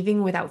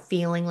receiving without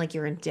feeling like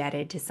you're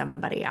indebted to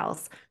somebody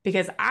else.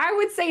 Because I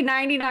would say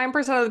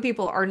 99% of the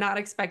people are not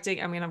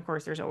expecting, I mean, of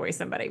course, there's always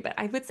somebody, but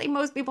I would say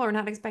most people are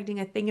not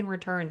expecting a thing in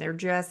return. They're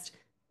just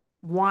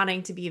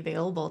wanting to be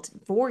available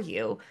for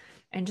you,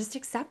 and just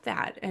accept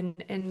that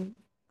and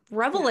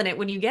revel Yeah. in it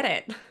when you get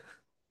it.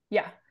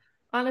 Yeah.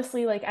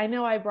 Honestly, like I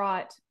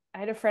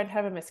had a friend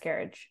have a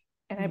miscarriage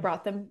and I Mm.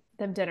 brought them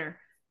dinner.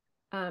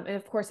 And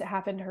of course, it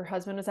happened. Her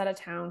husband was out of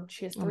town.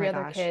 She has Oh three my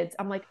other gosh. kids.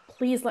 I'm like,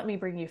 please let me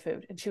bring you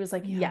food. And she was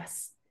like, Yeah.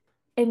 yes.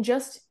 And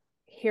just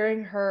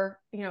hearing her,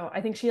 I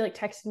think she like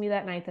texted me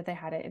that night that they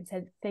had it and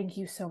said, thank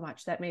you so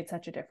much. That made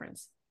such a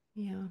difference.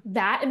 Yeah.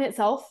 That in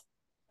itself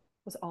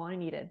was all I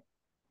needed.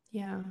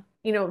 Yeah.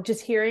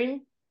 Just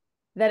hearing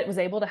that it was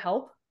able to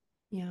help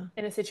Yeah.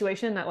 in a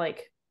situation that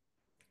like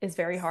is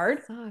very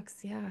hard.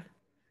 Sucks. Yeah.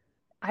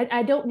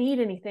 I don't need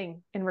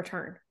anything in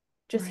return.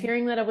 Just Right.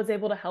 hearing that I was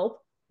able to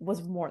help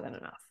was more than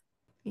enough.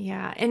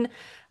 Yeah. And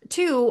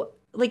two,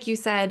 like you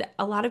said,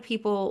 a lot of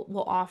people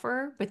will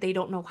offer, but they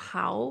don't know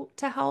how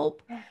to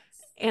help. Yes.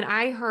 And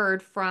I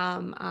heard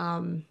from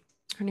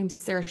her name's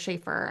Sarah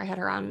Schaefer. I had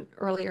her on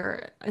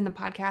earlier in the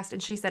podcast,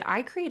 and she said,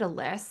 I create a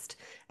list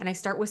and I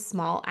start with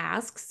small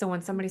asks. So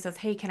when somebody says,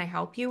 hey, can I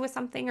help you with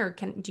something, or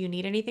do you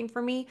need anything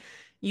from me?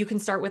 You can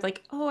start with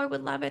like, oh, I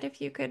would love it if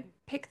you could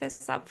pick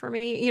this up for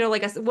me.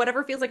 Like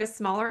whatever feels like a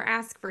smaller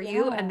ask for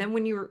you. And Yeah. then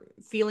when you're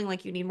feeling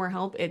like you need more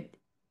help,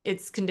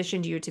 it's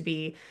conditioned you to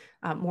be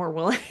more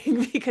willing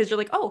because you're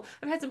like, oh,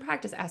 I've had some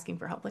practice asking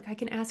for help. Like I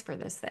can ask for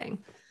this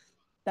thing.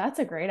 That's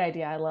a great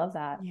idea. I love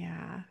that.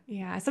 Yeah.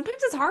 Yeah. Sometimes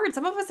it's hard.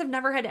 Some of us have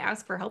never had to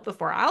ask for help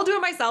before. I'll do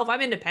it myself. I'm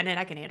independent.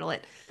 I can handle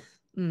it.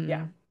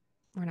 Yeah.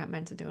 We're not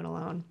meant to do it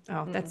alone.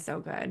 Oh, that's Mm-mm. so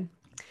good.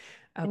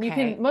 And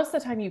Okay. most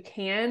of the time you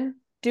can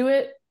do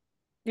it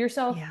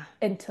yourself Yeah.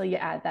 until you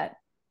add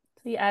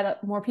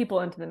up more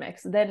people into the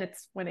mix. Then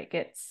it's when it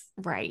gets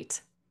Right.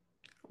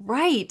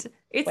 Right.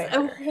 It's way a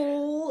harder.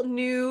 whole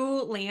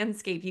new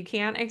landscape. You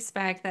can't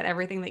expect that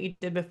everything that you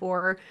did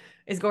before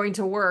is going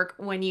to work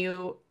when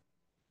you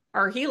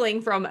are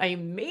healing from a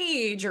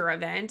major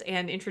event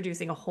and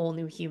introducing a whole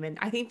new human.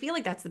 Feel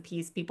like that's the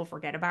piece people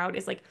forget about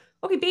is like,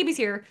 okay, baby's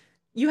here.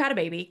 You had a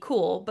baby,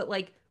 cool, but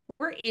like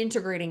we're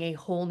integrating a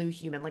whole new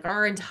human. Like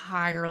our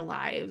entire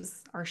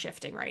lives are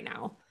shifting right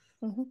now.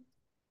 Mhm.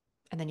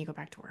 and then you go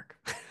back to work.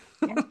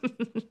 Yeah.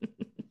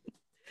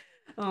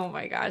 Oh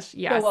my gosh. So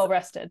Yes. well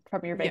rested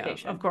from your Yeah, of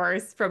vacation.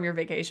 course, from your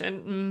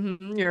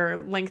vacation.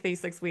 Your lengthy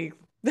 6 week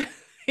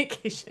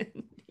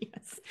vacation.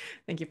 Yes.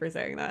 Thank you for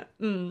saying that.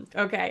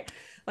 Okay.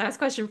 Last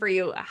question for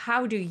you.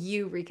 How do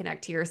you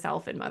reconnect to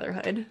yourself in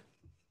motherhood?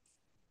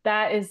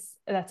 That's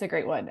a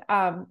great one.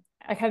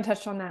 I kind of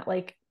touched on that.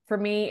 Like for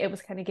me, it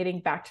was kind of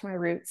getting back to my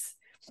roots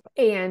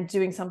and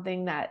doing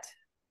something that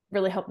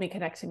really helped me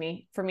connect to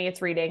me. For me,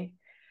 it's reading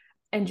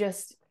and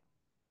just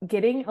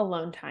getting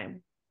alone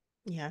time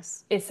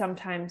Yes. is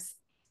sometimes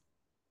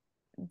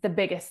the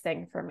biggest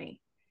thing for me.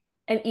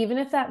 And even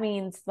if that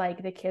means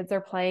like the kids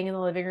are playing in the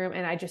living room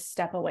and I just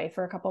step away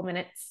for a couple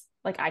minutes,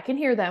 like I can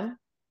hear them.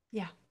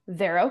 Yeah.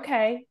 They're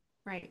okay.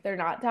 Right. They're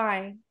not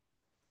dying,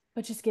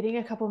 but just getting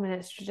a couple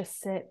minutes to just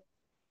sit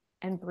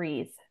and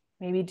breathe.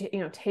 Maybe,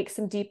 take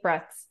some deep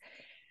breaths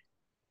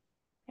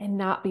and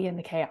not be in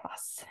the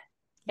chaos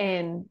Yeah.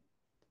 and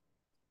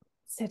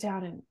sit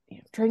down and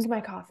drink my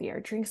coffee or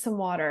drink some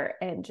water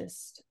and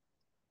just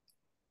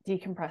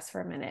decompress for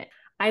a minute.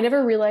 I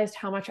never realized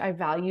how much I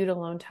valued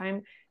alone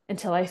time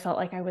until I felt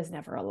like I was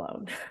never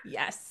alone.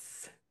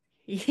 Yes.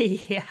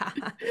 Yeah.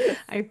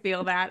 I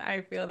feel that.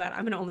 I feel that.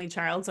 I'm an only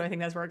child, so I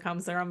think that's where it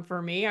comes from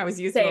for me. I was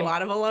used to a Same.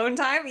 lot of alone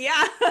time.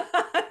 Yeah.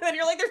 And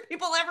you're like, there's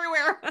people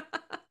everywhere.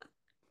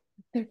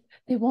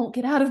 They won't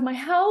get out of my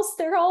house.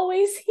 They're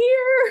always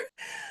here.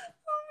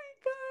 Oh my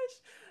gosh.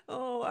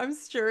 Oh, I'm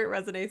sure it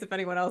resonates if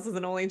anyone else is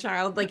an only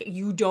child. Like,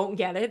 you don't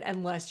get it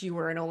unless you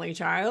were an only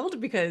child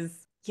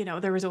because,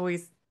 there was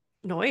always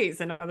noise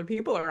and other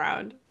people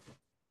around.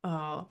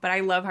 Oh, but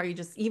I love how you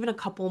just, even a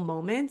couple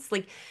moments,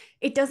 like,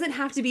 it doesn't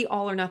have to be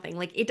all or nothing.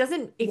 Like, it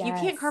doesn't, if you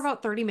can't carve Yes.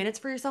 out 30 minutes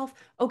for yourself,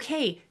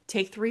 okay,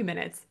 take 3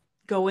 minutes,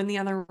 go in the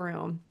other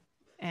room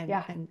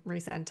Yeah. and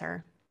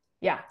recenter.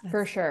 Yeah, for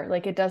That's, sure.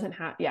 Like it doesn't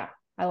have, yeah,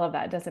 I love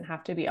that. It doesn't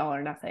have to be all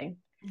or nothing.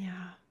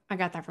 yeah. I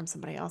got that from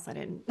somebody else. I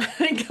didn't, I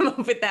didn't come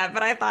up with that,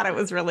 but I thought it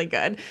was really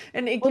good.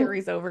 And it Well,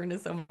 carries over into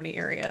so many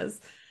areas.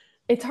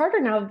 it's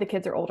harder now that the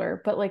kids are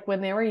older, but like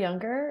when they were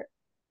younger,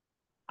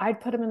 I'd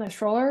put them in the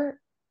stroller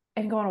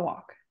and go on a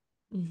walk.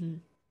 Hmm.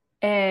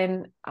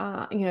 And,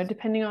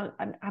 depending on,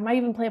 I might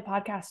even play a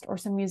podcast or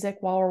some music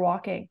while we're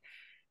walking.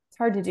 It's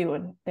hard to do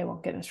when they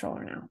won't get in a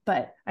stroller now,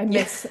 but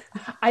Yeah.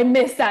 I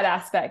miss that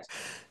aspect.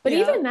 But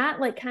Yeah. even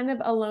that, like kind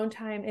of alone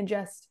time and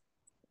just,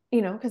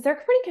 because they're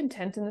pretty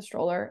content in the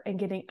stroller and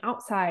getting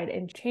outside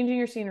and changing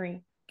your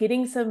scenery,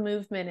 getting some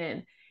movement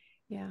in,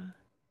 Yeah.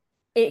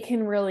 it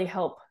can really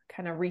help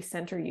kind of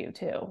recenter you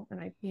too. And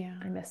I Yeah.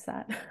 miss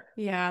that.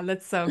 Yeah,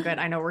 that's so good.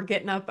 I know we're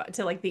getting up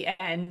to like the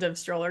end of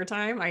stroller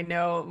time. I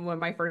know when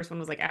my first one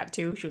was like at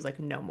 2, she was like,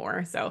 no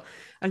more. So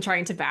I'm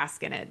trying to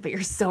bask in it. But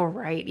you're so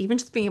right. Even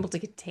just being able to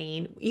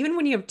contain, even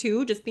when you have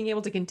two, just being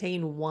able to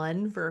contain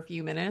one for a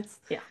few minutes,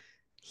 Yeah,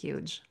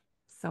 huge.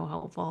 So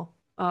helpful.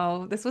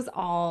 Oh, this was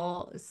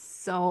all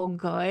so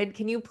good.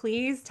 Can you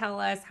please tell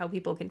us how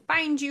people can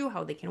find you,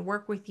 how they can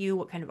work with you,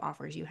 what kind of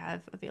offers you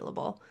have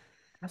available?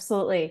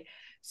 absolutely.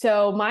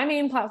 So my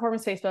main platform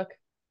is Facebook.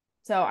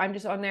 So I'm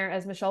just on there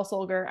as Michelle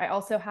Solger. I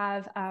also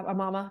have a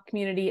mama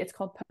community. It's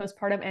called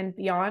Postpartum and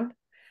Beyond,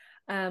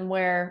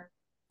 where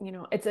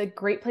it's a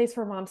great place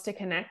for moms to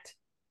connect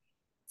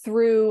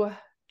through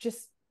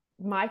just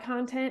my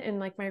content and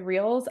like my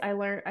reels.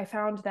 I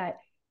found that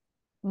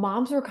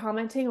moms were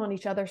commenting on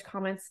each other's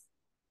comments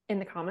in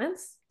the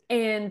comments,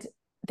 and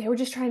they were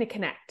just trying to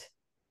connect,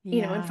 and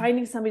Yeah.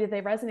 finding somebody that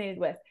they resonated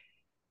with.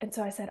 And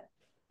so I said,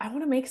 I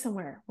want to make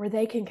somewhere where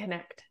they can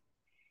connect.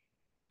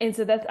 And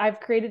so I've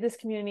created this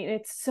community, and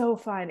it's so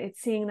fun.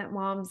 It's seeing that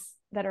moms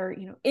that are,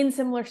 in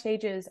similar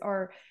stages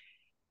are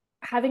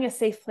having a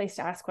safe place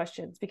to ask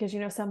questions, because,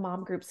 some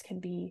mom groups can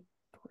be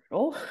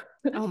brutal.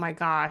 Oh my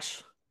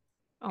gosh.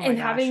 Oh my And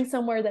gosh. having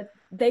somewhere that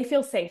they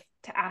feel safe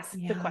to ask the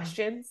Yeah.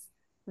 questions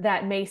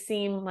that may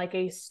seem like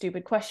a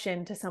stupid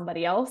question to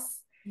somebody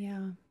else,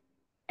 Yeah.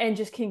 and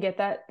just can get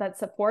that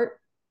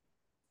support.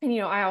 And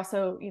I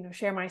also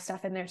share my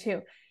stuff in there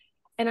too.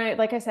 And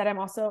like I said, I'm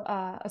also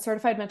a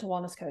certified mental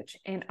wellness coach,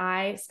 and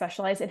I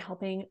specialize in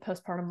helping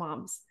postpartum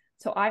moms.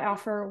 So I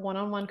offer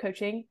one-on-one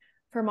coaching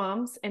for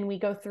moms, and we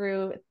go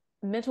through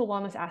mental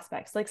wellness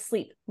aspects like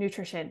sleep,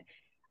 nutrition,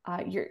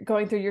 you're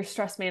going through your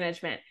stress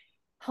management,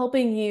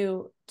 helping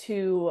you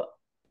to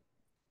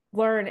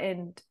learn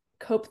and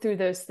cope through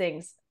those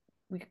things.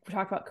 We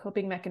talk about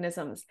coping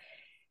mechanisms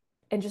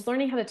and just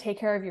learning how to take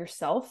care of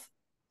yourself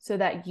so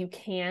that you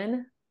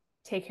can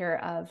take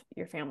care of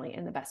your family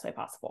in the best way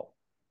possible.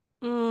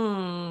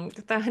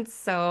 That's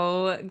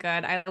so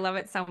good. I love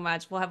it so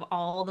much. We'll have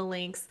all the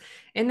links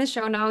in the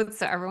show notes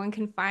so everyone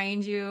can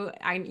find you.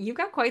 You've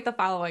got quite the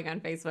following on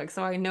Facebook,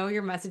 so I know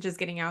your message is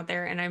getting out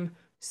there, and I'm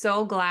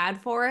so glad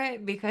for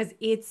it because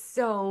it's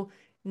so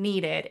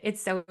needed.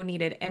 It's so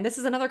needed. And this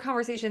is another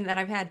conversation that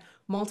I've had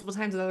multiple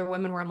times with other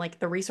women where I'm like,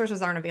 the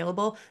resources aren't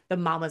available. The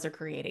mamas are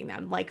creating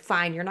them. Like,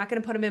 fine, you're not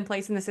going to put them in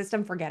place in the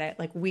system. Forget it.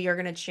 Like, we are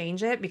going to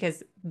change it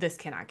because this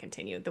cannot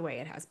continue the way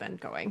it has been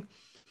going.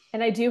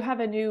 And I do have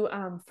a new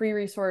free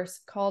resource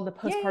called the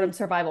Postpartum Yay.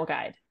 Survival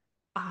Guide.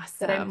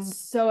 that I'm Awesome.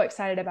 so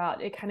excited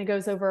about. It kind of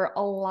goes over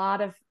a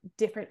lot of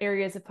different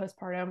areas of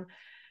postpartum,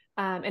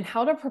 and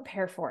how to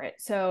prepare for it.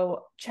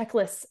 So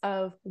checklists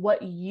of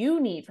what you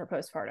need for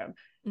postpartum,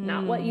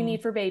 not what you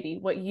need for baby,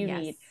 what you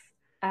Yes. need.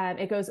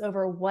 It goes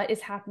over what is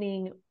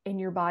happening in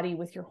your body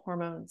with your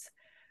hormones,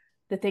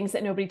 the things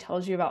that nobody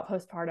tells you about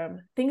postpartum,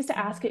 things to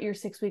ask at your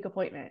 6-week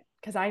appointment.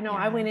 Cause I know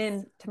I went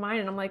in to mine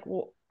and I'm like,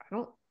 well,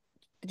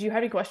 did you have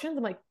any questions?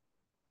 I'm like,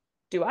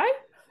 do I?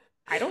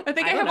 I think I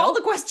don't have know. all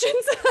the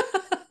questions.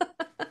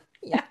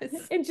 Yes.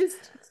 And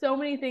just so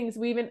many things.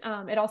 We even,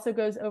 it also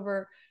goes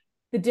over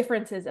the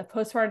differences of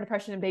postpartum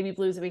depression and baby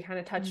blues that we kind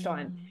of touched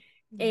on.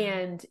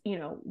 And,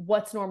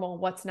 what's normal,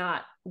 what's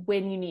not,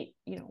 when you need,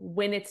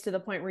 when it's to the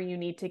point where you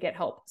need to get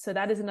help. So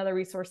that is another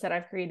resource that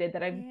I've created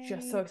that I'm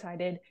just so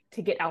excited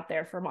to get out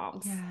there for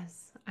moms.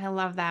 Yes. I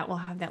love that. We'll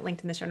have that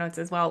linked in the show notes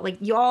as well. Like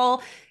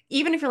y'all,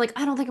 even if you're like,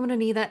 I don't think I'm going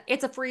to need that,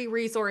 it's a free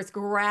resource.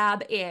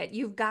 Grab it.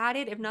 You've got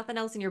it. If nothing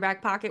else in your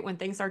back pocket when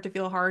things start to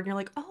feel hard and you're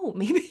like, oh,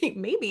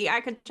 maybe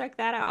I could check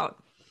that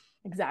out.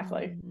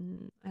 Exactly.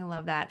 I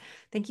love that.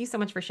 Thank you so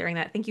much for sharing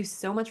that. Thank you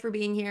so much for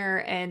being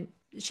here and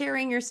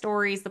sharing your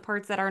stories, the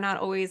parts that are not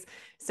always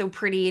so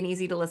pretty and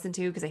easy to listen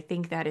to, because I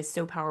think that is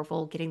so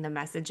powerful, getting the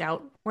message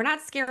out. We're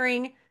not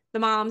scaring the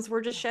moms.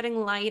 We're just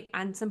shedding light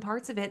on some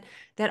parts of it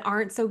that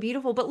aren't so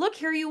beautiful. But look,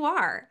 here you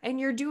are, and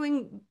you're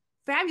doing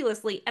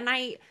fabulously. And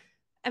I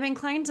am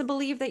inclined to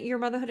believe that your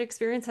motherhood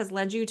experience has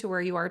led you to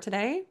where you are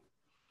today.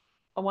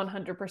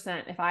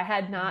 100%. If I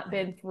had not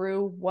been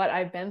through what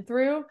I've been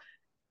through,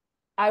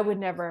 I would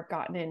never have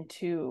gotten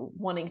into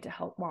wanting to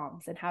help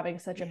moms and having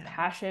such a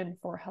passion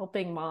for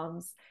helping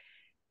moms.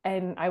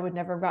 And I would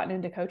never have gotten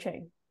into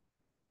coaching.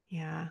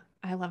 Yeah,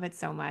 I love it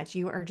so much.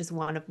 You are just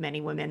one of many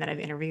women that I've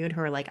interviewed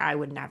who are like, I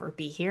would never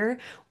be here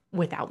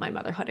without my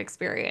motherhood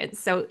experience.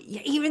 So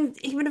yeah, even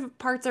if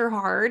parts are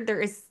hard,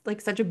 there is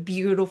like such a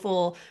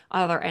beautiful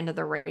other end of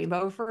the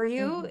rainbow for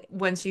you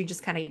once you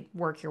just kind of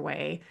work your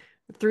way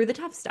through the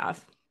tough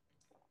stuff.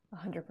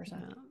 100%. Yeah.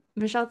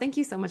 Michelle, thank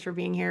you so much for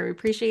being here. We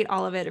appreciate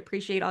all of it.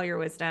 Appreciate all your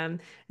wisdom.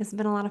 It's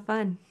been a lot of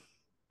fun.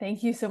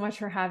 Thank you so much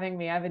for having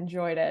me. I've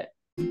enjoyed it.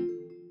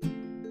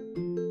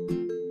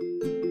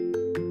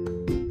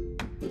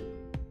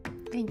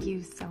 Thank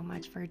you so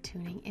much for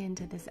tuning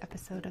into this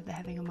episode of the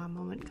Having a Mom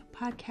Moment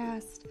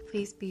podcast.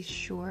 Please be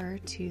sure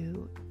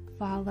to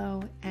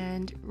follow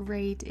and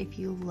rate if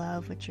you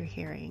love what you're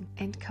hearing.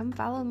 And come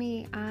follow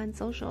me on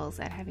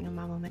socials at Having a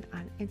Mom Moment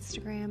on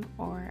Instagram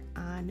or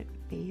on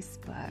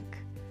Facebook.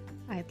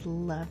 I'd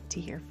love to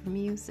hear from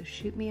you, so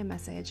shoot me a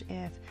message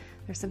if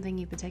there's something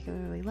you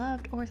particularly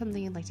loved or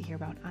something you'd like to hear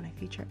about on a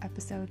future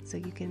episode. So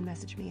you can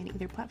message me on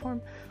either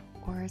platform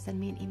or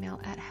send me an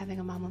email at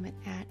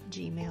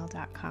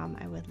havingamamoment@gmail.com.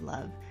 I would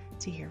love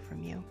to hear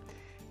from you.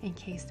 In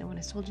case no one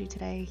has told you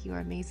today, you are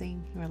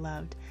amazing, you are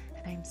loved,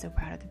 and I am so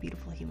proud of the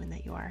beautiful human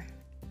that you are.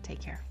 Take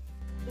care.